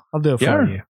go. I'll do it for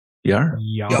you. Yar.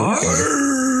 Yar.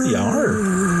 Yar.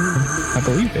 I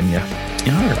believe in you.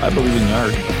 Yar. I believe in Yar.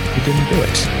 You didn't do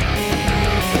it.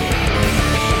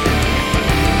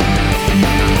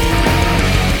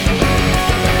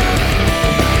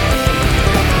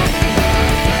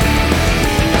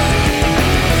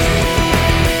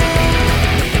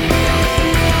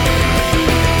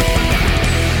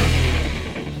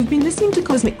 You've been listening to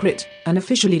Cosmic Crit, an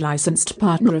officially licensed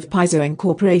partner of Paizo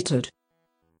Incorporated.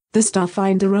 The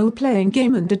Starfinder role-playing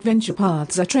game and adventure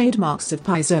paths are trademarks of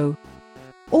Paizo.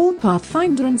 All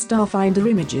Pathfinder and Starfinder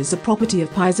images are property of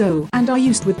Paizo and are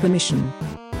used with permission.